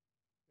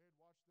 and you're walking with me, and even in those days wherein Antipas was my faithful martyr, who was slain among you where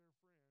Satan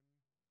dwelleth. These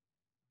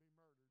people had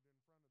really seen the worst of the worst. They had watched their friend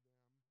be murdered in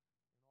front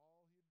of them, and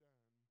all he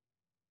had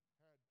done had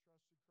trusted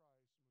Christ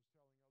and was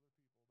telling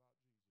other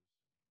people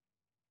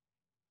about Jesus.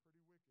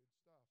 Pretty wicked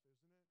stuff,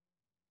 isn't it?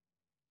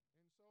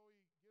 And so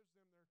he gives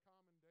them their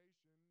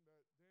commendation, but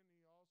then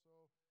he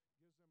also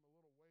gives them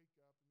a little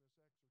wake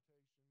up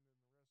in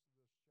this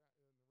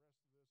exhortation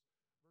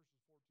in the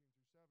rest of this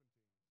verses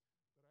 14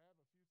 through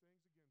 17.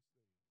 But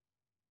I have a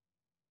few things against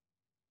thee.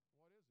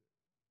 What is it?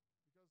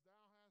 Because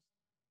thou hast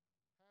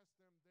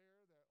them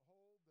there that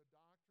hold the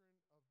doctrine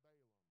of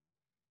Balaam,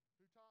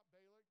 who taught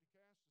Balak to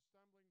cast a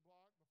stumbling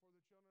block before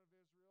the children of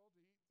Israel,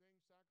 to eat things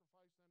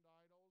sacrificed unto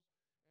idols,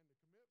 and to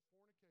commit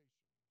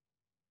fornication.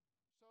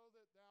 So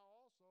hast thou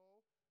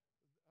also them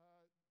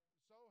that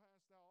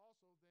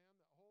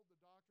hold the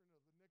doctrine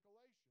of the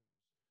Nicolaitans,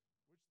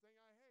 which thing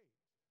I hate.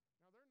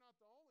 Now, they're not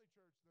the only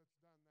church that's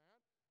done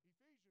that.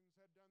 Ephesians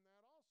had done that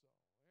also.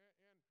 And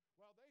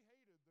well, they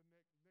hated the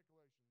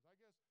Nicolaitans. I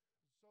guess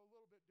so, a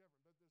little bit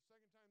different. But the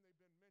second time they've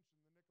been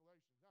mentioned, the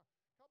Nicolaitans. Now,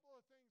 a couple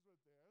of things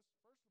with this.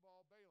 First of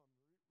all, Balaam.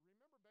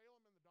 Remember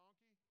Balaam and the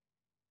donkey?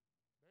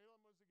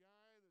 Balaam was the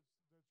guy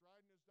that's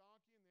riding his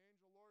donkey, and the angel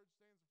of the Lord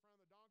stands in front of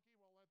the donkey,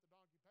 won't let the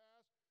donkey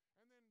pass.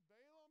 And then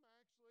Balaam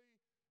actually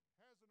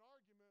has an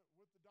argument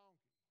with the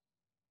donkey.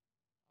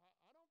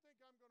 I don't think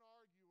I'm going to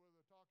argue with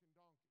a talking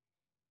donkey.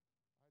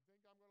 I think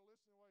I'm going to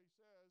listen to what he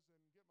says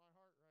and get my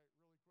heart right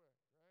really quick,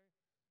 right?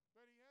 But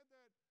he had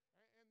that,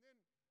 and then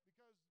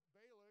because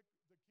Balak,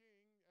 the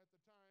king at the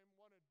time,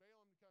 wanted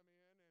Balaam to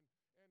come in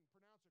and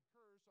pronounce a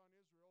curse on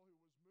Israel,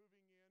 who was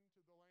moving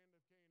into the land of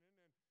Canaan,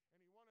 and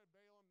he wanted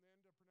Balaam then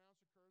to pronounce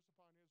a curse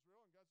upon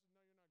Israel, and God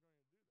said, no,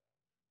 you're not going to do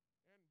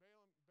that. And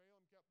Balaam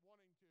kept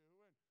wanting to,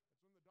 and that's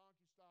when the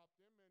donkey stopped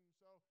him, and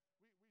so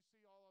we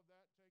see all of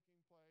that taking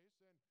place,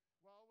 and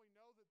well, we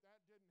know that didn't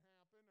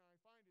happen, and I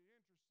find it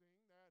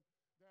interesting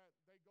that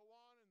they go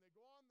on and they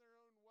go on their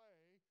own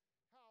way.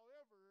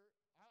 However,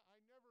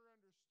 I never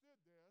understood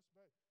this,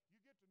 but you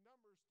get to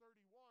Numbers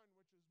 31,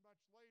 which is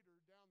much later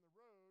down the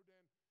road,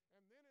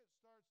 and then it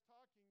starts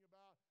talking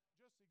about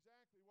just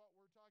exactly what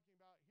we're talking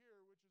about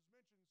here, which is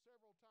mentioned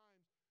several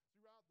times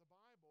throughout the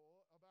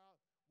Bible about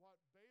what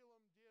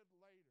Balaam did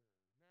later.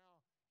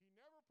 Now, he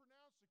never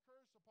pronounced a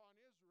curse upon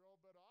Israel,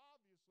 but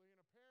obviously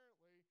and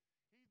apparently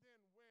he then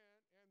went,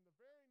 and the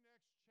very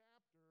next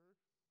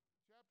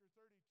chapter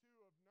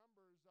 32 of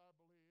Numbers, I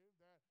believe,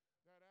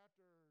 that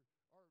after,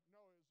 or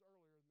no, it was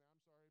earlier than that,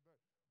 I'm sorry, but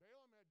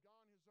Balaam had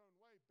gone his own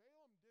way.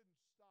 Balaam didn't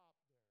stop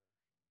there.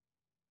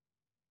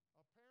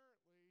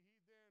 Apparently,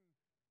 he then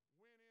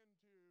went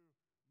into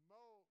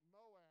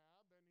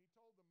Moab, and he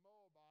told the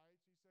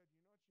Moabites, he said,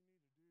 you know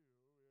what you need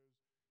to do is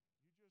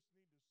you just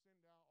need to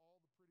send out all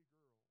the pretty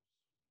girls.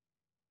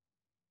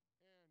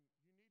 And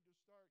you need to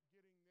start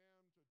getting them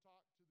to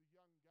talk to the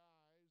young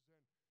guys, and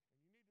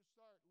you need to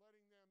start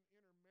letting them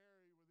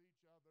intermarry with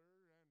each other,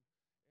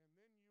 and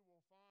then you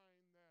will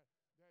find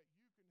that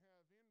you can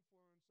have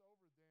influence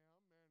over them,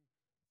 and things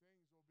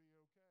will be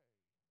okay.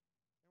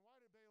 And why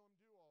did Balaam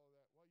do all of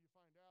that? Well, you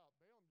find out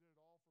Balaam did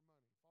it all for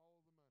money. Follow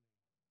the money.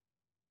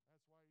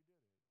 That's why he did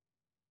it.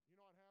 You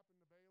know what happened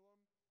to Balaam?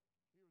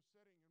 He was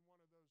sitting in one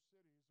of those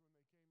cities when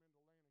they came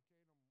into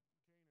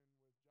the land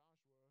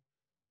of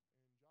Canaan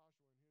with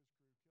Joshua, and Joshua and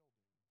his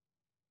crew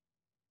killed him.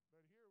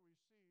 But here we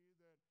see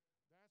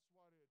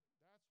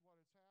that's what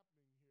it's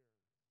happening here.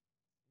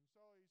 And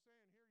so he's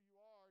saying, here you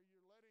are,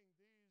 you're letting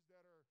these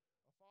that are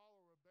a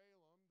follower of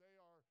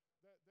Balaam,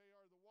 they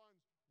are the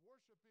ones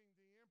worshiping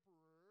the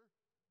emperor,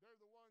 they're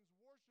the ones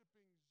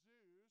worshiping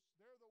Zeus,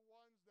 they're the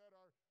ones that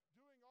are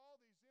doing all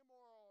these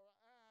immoral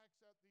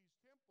acts at these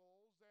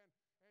temples,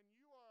 and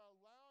you are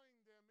allowing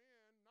them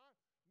in,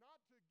 not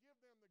to give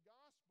them the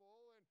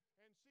gospel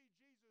and see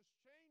Jesus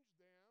change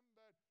them,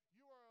 but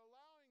you are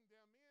allowing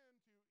them in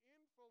to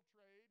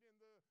infiltrate in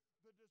the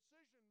the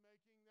decision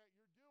making that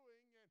you're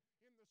doing and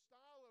in the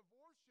style of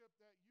worship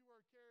that you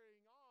are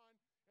carrying on,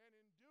 and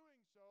in doing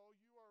so,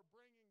 you are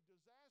bringing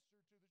disaster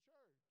to the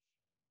church.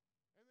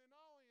 And then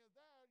not only of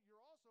that, you're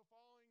also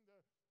following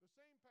the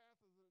same path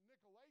of the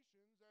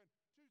Nicolaitans. And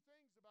two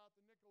things about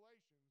the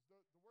Nicolaitans.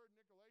 The word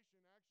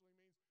Nicolaitan actually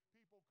means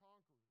people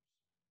conquerors.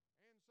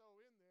 And so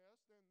in this,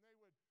 then they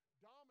would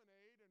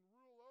dominate and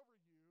rule over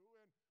you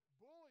and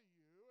bully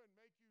you and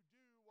make you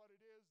do what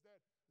it is that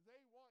they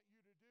want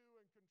you to do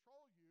and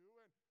control you.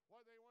 And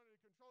what they wanted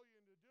to control you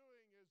into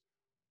doing is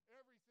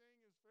everything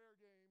is fair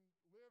game.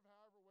 Live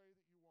however way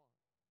that you want.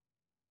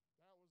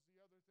 That was the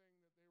other thing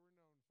that they were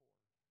known for.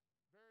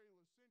 Very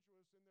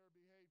licentious in their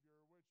behavior,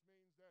 which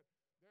means that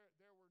there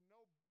were no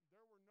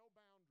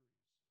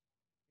boundaries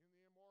in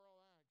the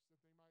immoral acts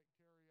that they might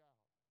carry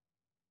out, much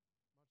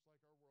like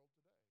our world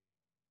today.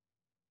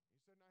 He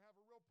said, and I have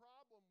a real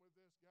problem with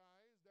this,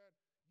 guys, that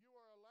you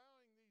are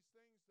allowing these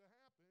things to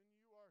happen.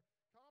 You are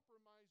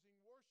compromising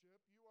worship.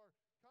 You are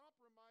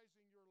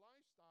compromising your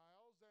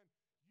lifestyles, and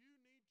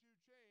you need to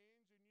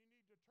change, and you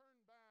need to turn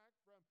back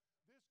from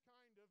this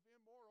kind of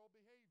immoral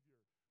behavior.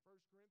 1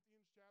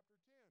 Corinthians chapter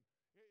 10.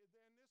 And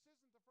this isn't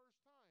the first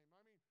time.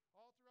 I mean,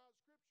 all throughout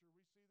Scripture,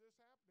 we see this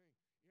happening.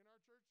 In our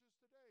churches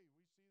today,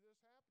 we see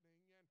this happening.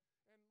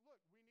 And look,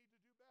 we need to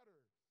do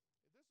better.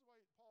 This is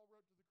why Paul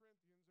wrote to the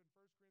Corinthians in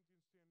 1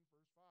 Corinthians 10,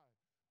 verse 5.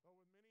 But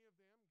with many of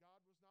them,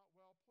 God was not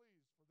well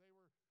pleased, for they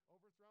were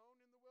overthrown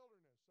in the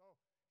wilderness. So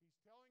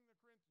he's telling the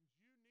Corinthians,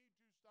 you need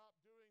to stop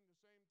doing the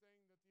same thing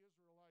that the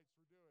Israelites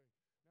were doing.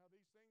 Now,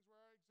 these things were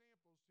our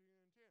examples to your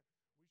intent.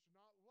 We should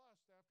not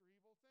lust after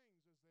evil things,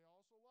 as they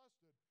also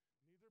lusted.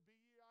 Neither be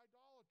ye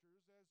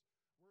idolaters, as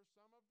were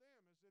some of them,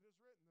 as it is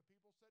written. The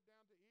people sat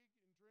down to eat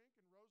and drink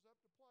and rose up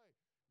to play.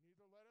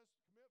 Neither let us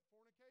commit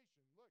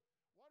fornication. Look,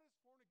 what is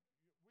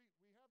fornication?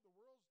 We have the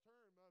world's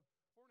term of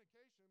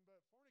fornication,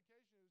 but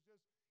fornication is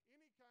just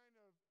any kind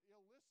of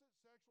illicit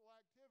sexual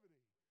activity.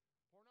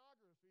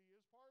 Pornography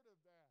is part of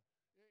that.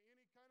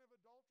 Any kind of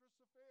adulterous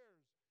affairs,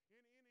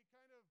 any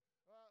kind of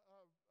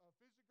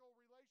physical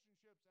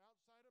relationships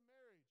outside of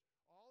marriage.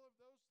 All of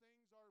those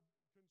things are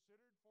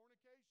considered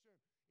fornication.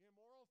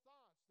 Immoral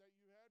thoughts that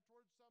you had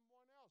towards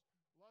someone else,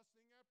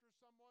 lusting after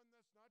someone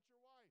that's not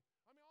your wife.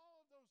 I mean, all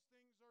of those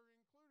things are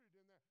included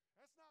in that.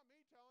 That's not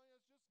me telling you,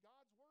 it's just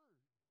God's word.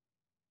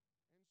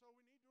 And so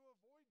we need to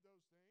avoid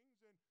those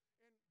things and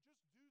just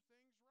do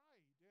things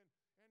right.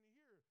 And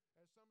here,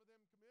 as some of them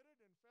committed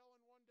and fell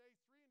in one day,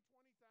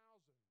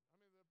 320,000.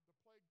 I mean, the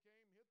plague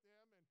came, hit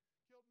them, and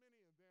killed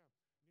many of them.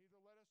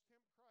 Neither let us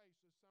tempt Christ,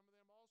 as some of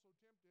them also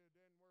tempted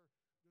and were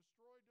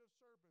destroyed of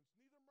serpents.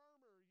 Neither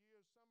murmur ye,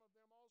 as some of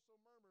them also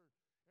murmured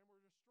and were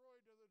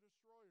destroyed to the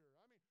destroyer.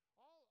 I mean,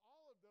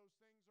 all of those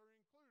things are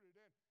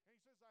included. And he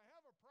says, I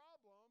have a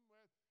problem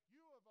with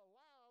you have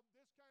allowed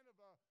this kind of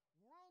a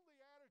worldly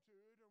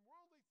attitude and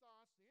worldly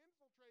thoughts to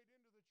infiltrate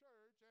into the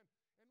church.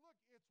 And look,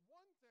 it's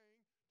one thing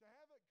to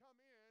have it come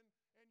in,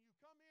 and you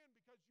come in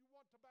because you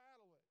want to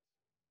battle it.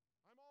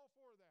 I'm all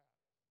for that.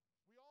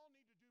 We all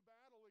need to do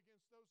battle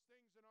against those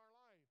things in our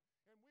life.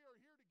 And we are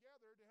here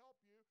together to help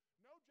you.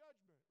 No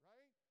judgment,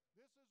 right?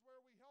 This is where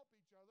we help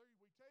each other.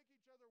 We take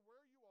each other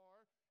where you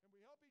are, and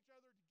we help each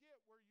other to get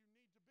where you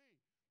need to be.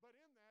 But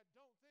in that,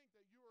 don't think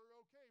that you are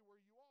okay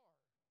where you are.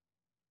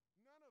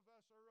 None of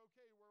us are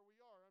okay where we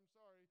are. I'm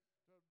sorry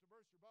to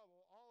burst your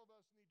bubble. All of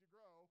us need to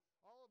grow.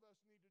 All of us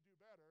need to do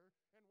better.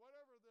 And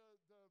whatever the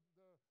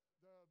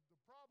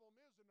problem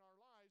is in our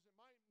lives, it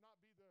might not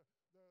be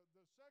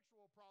the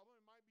sexual problem.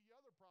 It might be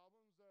other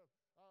problems of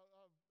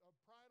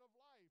pride of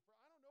life. Or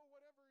I don't know,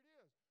 whatever it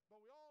is. But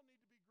we all need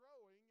to be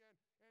growing.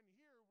 And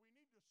here we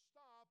need to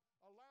stop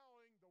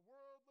allowing the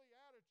worldly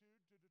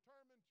attitude to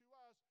determine to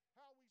us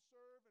how we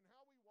serve and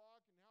how we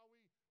walk and how we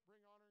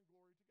bring honor and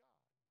glory to God.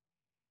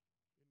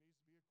 It needs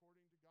to be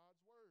according to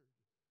God's word.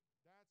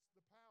 That's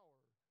the power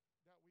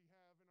that we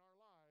have in our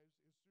lives,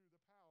 is through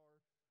the power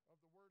of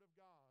the word of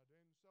God.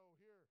 And so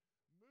here,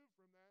 move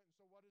from that. And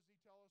so what does he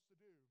tell us to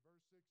do?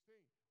 Verse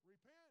 16,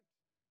 repent.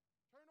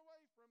 Turn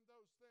away from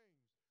those things.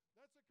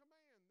 That's a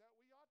command that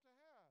we ought to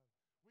have.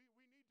 We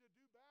need to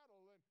do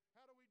battle. And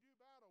how do we do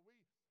battle?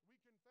 We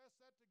confess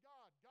that to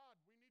God. God,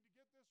 we need to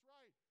get this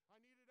right. I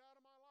need it out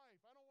of my life.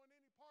 I don't want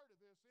any part of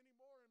this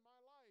anymore in my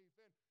life.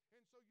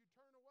 And so you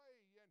turn away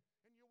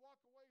and you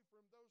walk away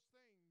from those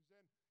things and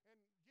get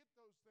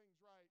those things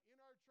right. In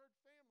our church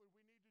family,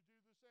 we need to do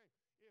the same.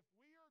 If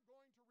we are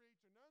going to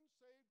reach an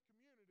unsaved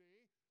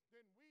community,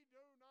 then we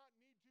do not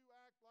need to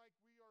act like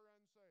we are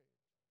unsaved.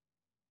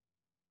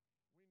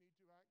 We need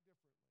to act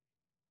differently.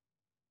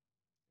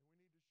 And we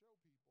need to show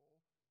people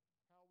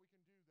how we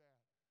can do that.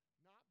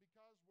 Not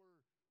because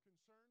we're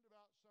concerned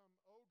about some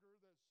ogre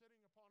that's sitting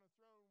upon a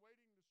throne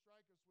waiting to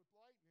strike us with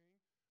lightning,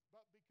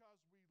 but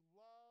because we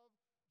love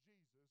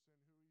Jesus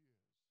and who he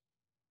is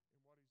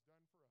and what he's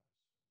done for us.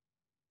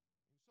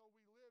 And so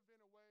we live in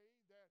a way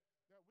that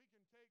we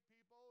can take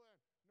people, and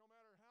no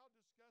matter how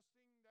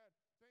disgusting that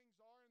things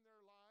are in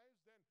their lives,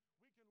 then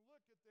we can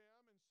look at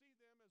them and see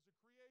them as a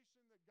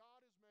creation that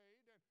God has made,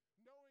 and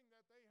knowing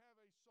that they have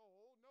a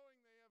soul, knowing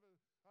they have a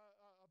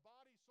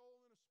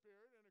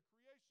Spirit and a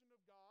creation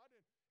of God,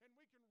 and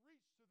we can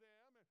reach to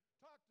them and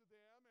talk to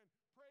them and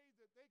pray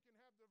that they can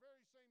have the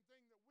very same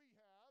thing that we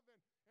have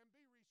and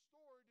be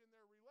restored in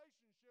their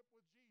relationship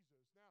with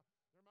Jesus. Now,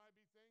 there might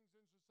be things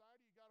in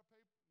society you got to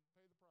pay the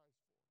price for,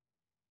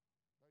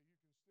 but you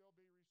can still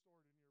be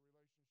restored in your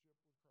relationship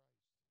with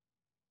Christ.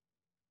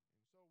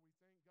 And so we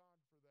thank God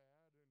for that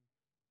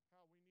and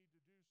how we need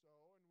to do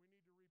so, and we need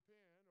to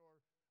repent, or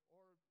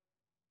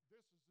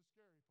this is the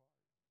scary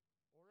part,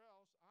 or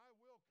else I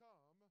will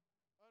come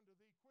unto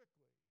thee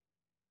quickly,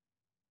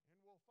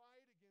 and will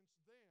fight against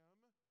them.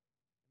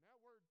 And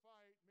that word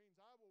fight means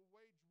I will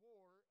wage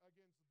war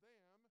against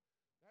them.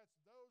 That's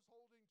those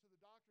holding to the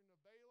doctrine of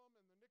Balaam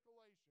and the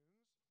Nicolaitans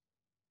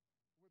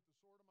with the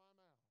sword of my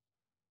mouth.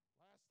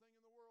 Last thing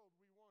in the world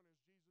we want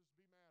is Jesus to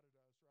be mad at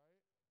us, right?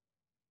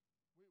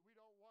 We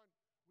don't want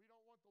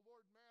the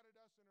Lord mad at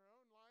us in our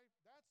own life.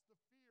 That's the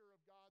fear of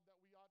God that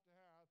we ought to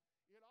have.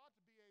 It ought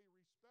to be a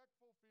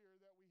respectful fear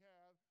that we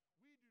have.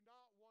 We do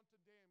not want to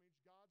damage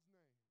God's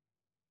name.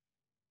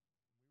 We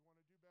want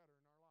to do better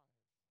in our life.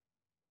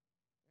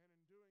 And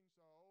in doing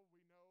so,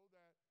 we know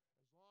that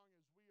as long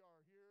as we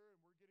are here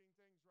and we're getting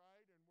things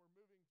right and we're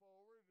moving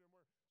forward and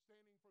we're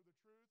standing for the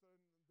truth and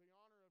the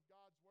honor of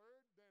God's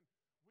word, then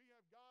we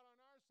have God on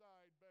our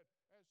side. But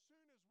as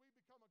soon as we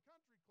become a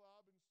country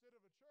club instead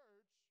of a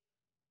church,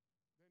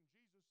 then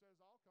Jesus says,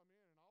 I'll come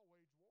in and I'll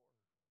wage war.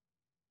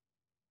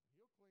 And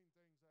He'll clean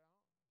things out.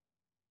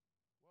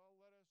 Well,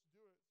 let us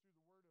do it through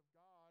the word of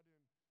God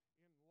and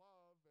in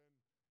love and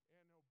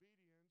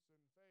obedience and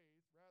faith,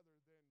 rather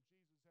than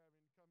Jesus having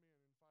to come in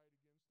and fight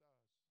against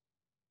us.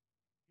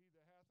 He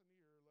that hath an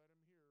ear, let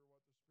him hear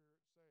what the Spirit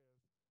saith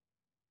unto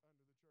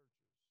the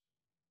churches.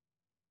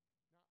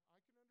 Now,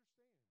 I can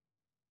understand.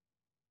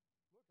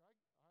 Look,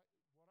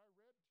 what I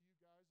read to you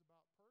guys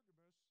about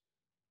Pergamos,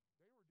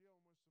 they were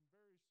dealing with some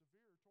very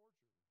severe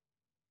torture.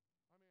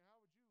 I mean,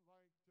 how would you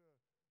like to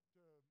be,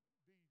 they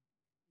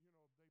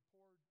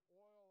poured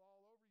oil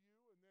all over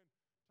you and then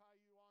tie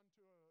you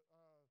onto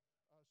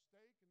a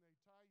stake, and they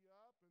tie you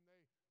up and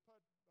they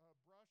put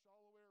brush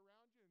all the way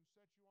around you and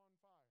set you on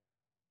fire.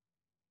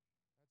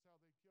 That's how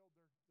they killed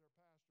their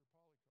pastor,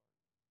 Polycarp.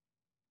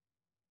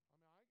 I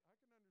mean, I can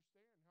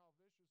understand how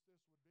vicious this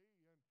would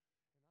be, and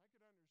I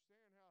could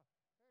understand how,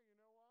 hey, you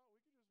know what, we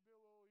could just be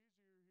a little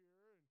easier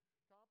here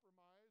and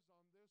compromise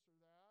on this or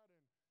that,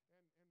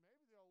 and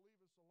maybe they'll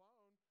leave us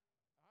alone.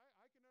 I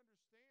can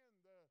understand the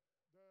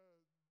temptation there,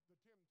 but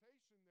Jesus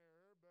says, you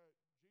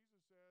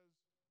can't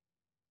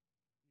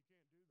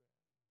do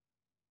that.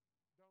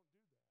 Don't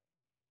do that.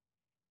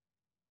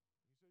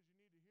 He says, you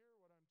need to hear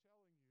what I'm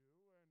telling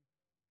you, and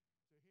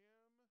to him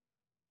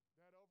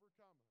that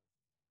overcometh.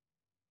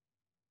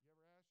 You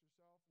ever ask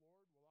yourself,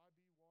 Lord, will I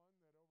be one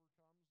that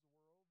overcomes the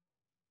world?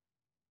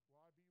 Will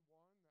I be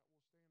one that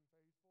will stand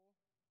faithful?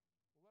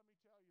 Well, let me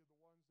tell you the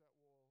ones that will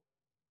be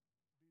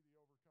the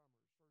overcomers. 1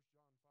 John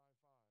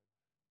 5:5.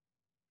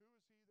 Who is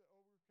he that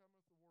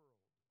overcometh the world?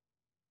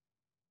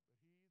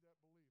 But he that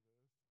believeth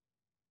that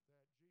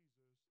Jesus is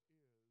the Son of God.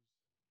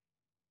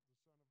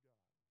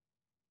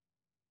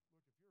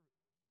 Look,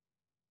 if you know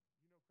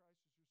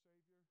Christ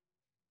is your Savior,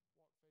 walk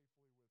faithfully with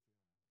Him.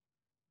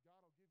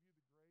 God will give you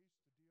the grace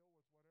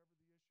to deal with whatever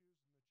the issues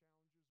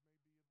and the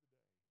challenges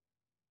may be of the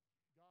day.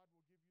 God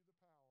will give you the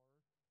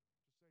power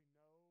to say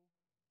no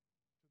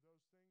to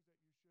those things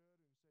that you should and say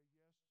yes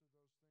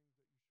to those things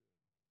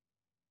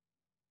that you should.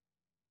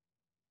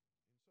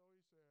 And so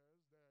He says that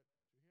to him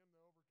that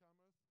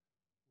overcometh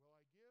will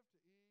I give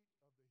to eat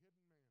of the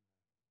hidden manna.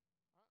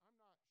 I'm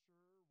not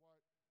sure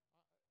what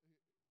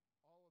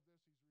all of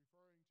this He's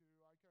referring to.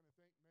 I kind of think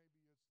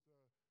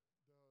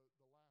maybe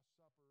it's the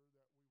Last Supper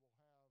that we will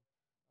have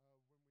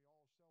when we all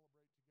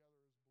celebrate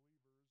together as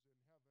believers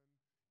in heaven.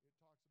 It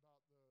talks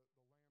about the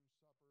Lamb's Supper and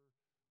tells us that we'll all be involved in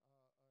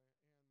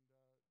that.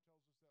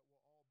 And I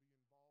don't know if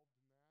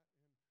maybe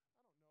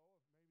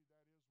that is what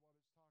it's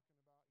talking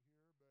about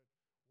here, but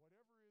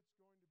whatever it's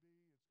going to be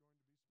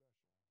special.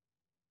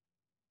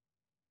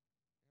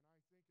 And I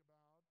think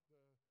about the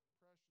preciousness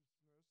of that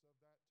time that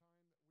we will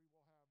have with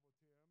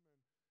Him.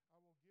 And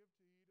I will give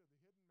to eat of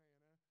the hidden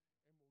manna,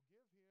 and will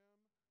give him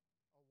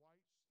a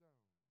white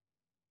stone.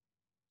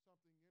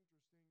 Something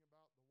interesting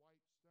about the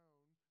white stone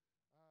in judgment, in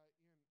the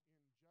Judges,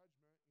 when you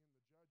went in front of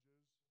a judge, if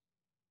you were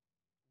deemed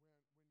and found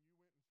guilty,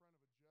 they would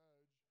hand you a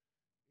black stone. That didn't mean that meant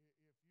some bad things were coming. And you were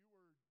judged and you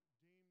were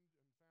guilty.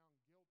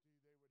 If you were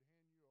acquitted of it,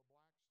 you were given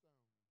a white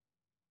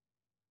stone,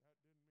 saying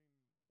that you had been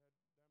acquitted.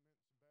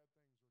 You know what? That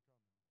day that you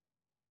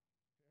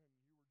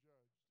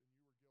called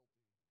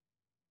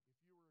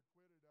on Jesus to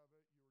be your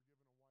Savior, placing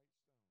your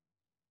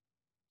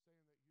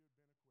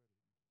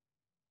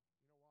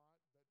faith not in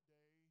any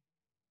work that you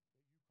have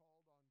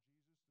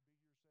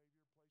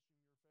done,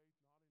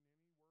 but your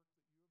faith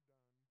totally and wholly upon the saving work of Jesus Christ,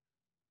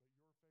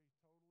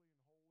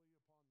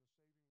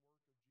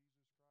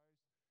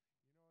 you know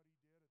what He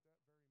did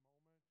at that very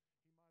moment? It's just as good as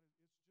has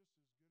already been done. He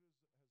handed you a white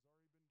stone and said, your sins have been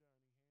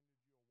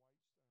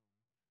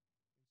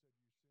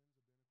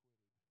acquitted.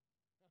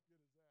 How good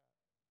is that?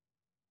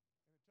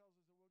 And it tells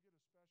us that we'll get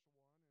a special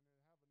one, and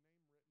it'll have a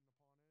name written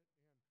upon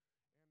it.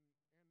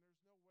 And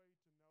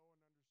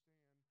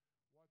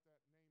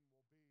that name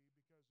will be,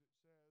 because it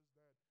says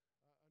that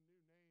a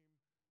new name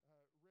written which no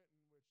man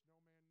knoweth,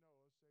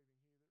 saving he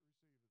that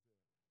receiveth it.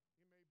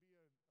 It may be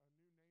a new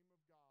name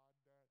of God that will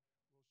show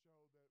that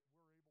we're able to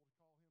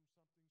call him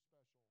something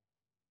special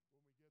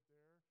when we get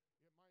there.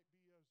 It might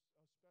be a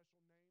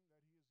special name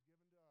that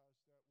he has given to us, that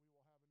we will have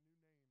a new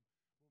name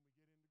when we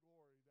get into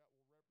glory that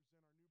will represent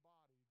our new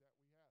body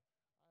that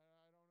we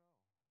have. I don't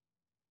know.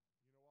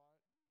 You know what?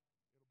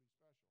 It'll be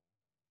special,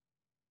 and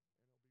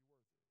it'll be worth it.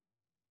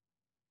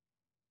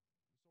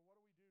 And so what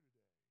do we do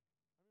today?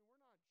 I mean, we're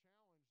not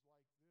challenged like this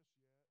yet.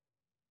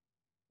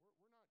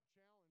 We're not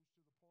challenged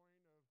to the point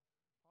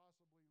of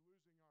possibly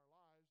losing our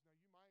lives.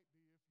 Now,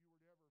 you might be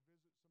if you were to ever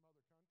visit some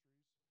other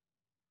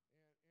countries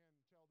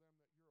and tell them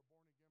that you're a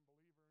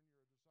born-again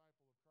believer and you're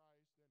a disciple of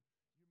Christ,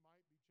 then you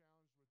might be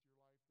challenged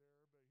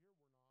with your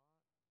life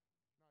there.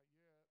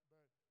 But here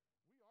we're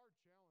not yet. But we are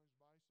challenged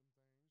by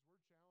some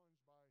things. We're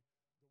challenged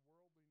by the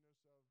worldliness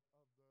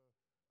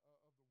of the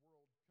world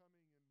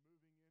coming and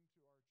moving into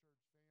our church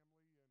family and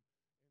start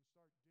dictating to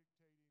us things that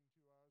we ought to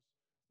do,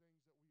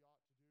 and we have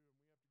to guard against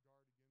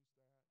that.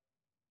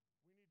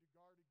 We need to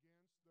guard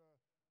against the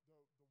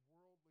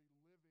worldly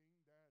living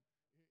that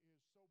is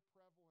so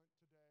prevalent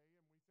today,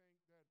 and we think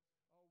that,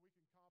 oh, we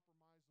can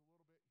compromise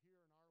a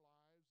little bit here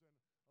in our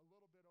lives and a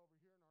little bit over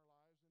here in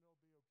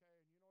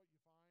our lives,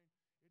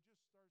 and it'll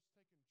be okay. And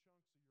you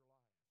know what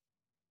you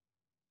find? It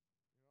just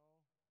starts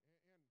taking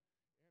chunks of your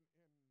life,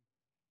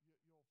 you know,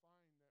 and you'll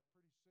find that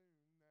pretty soon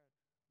that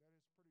is pretty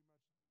much dominating your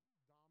life,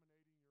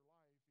 even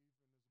as a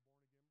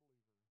born-again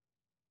believer.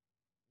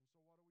 And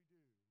so what do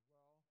we do?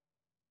 Well, let's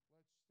stand.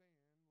 Let's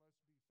be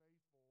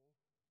faithful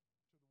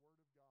to the Word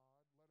of God.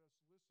 Let us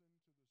listen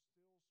to the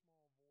still small voice of the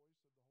Holy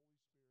Spirit,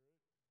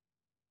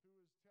 who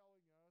is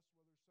telling us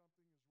whether something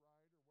is right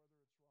or whether it's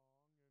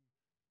wrong.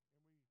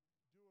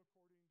 And we do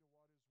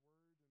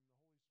according to what His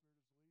Word and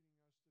the Holy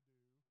Spirit is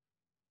leading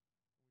us to do.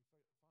 And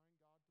we find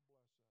God to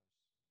bless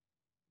us.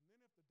 And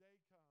then if the day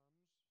comes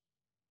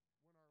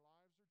when our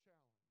lives are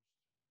challenged,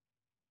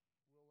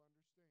 we'll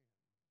understand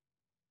what it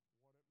means to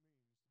be an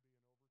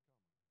overcomer.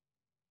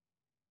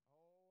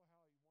 Oh,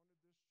 how He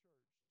wanted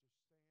this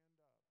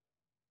church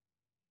to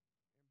stand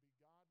up and be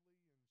godly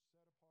and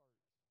set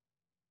apart,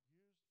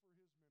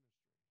 used for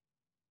His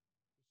ministry, the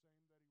same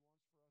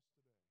that He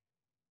wants for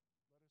us today.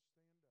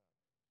 Let us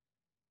stand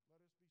up.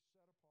 Let us be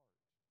set apart.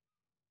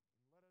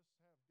 And let us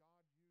have God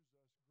use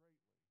us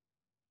greatly to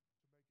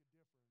make a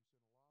difference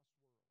in a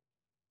lost world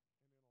and in a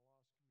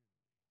lost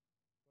community.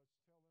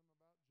 Let's tell them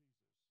about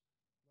Jesus.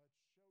 Let's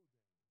show them who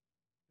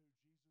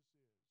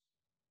Jesus is.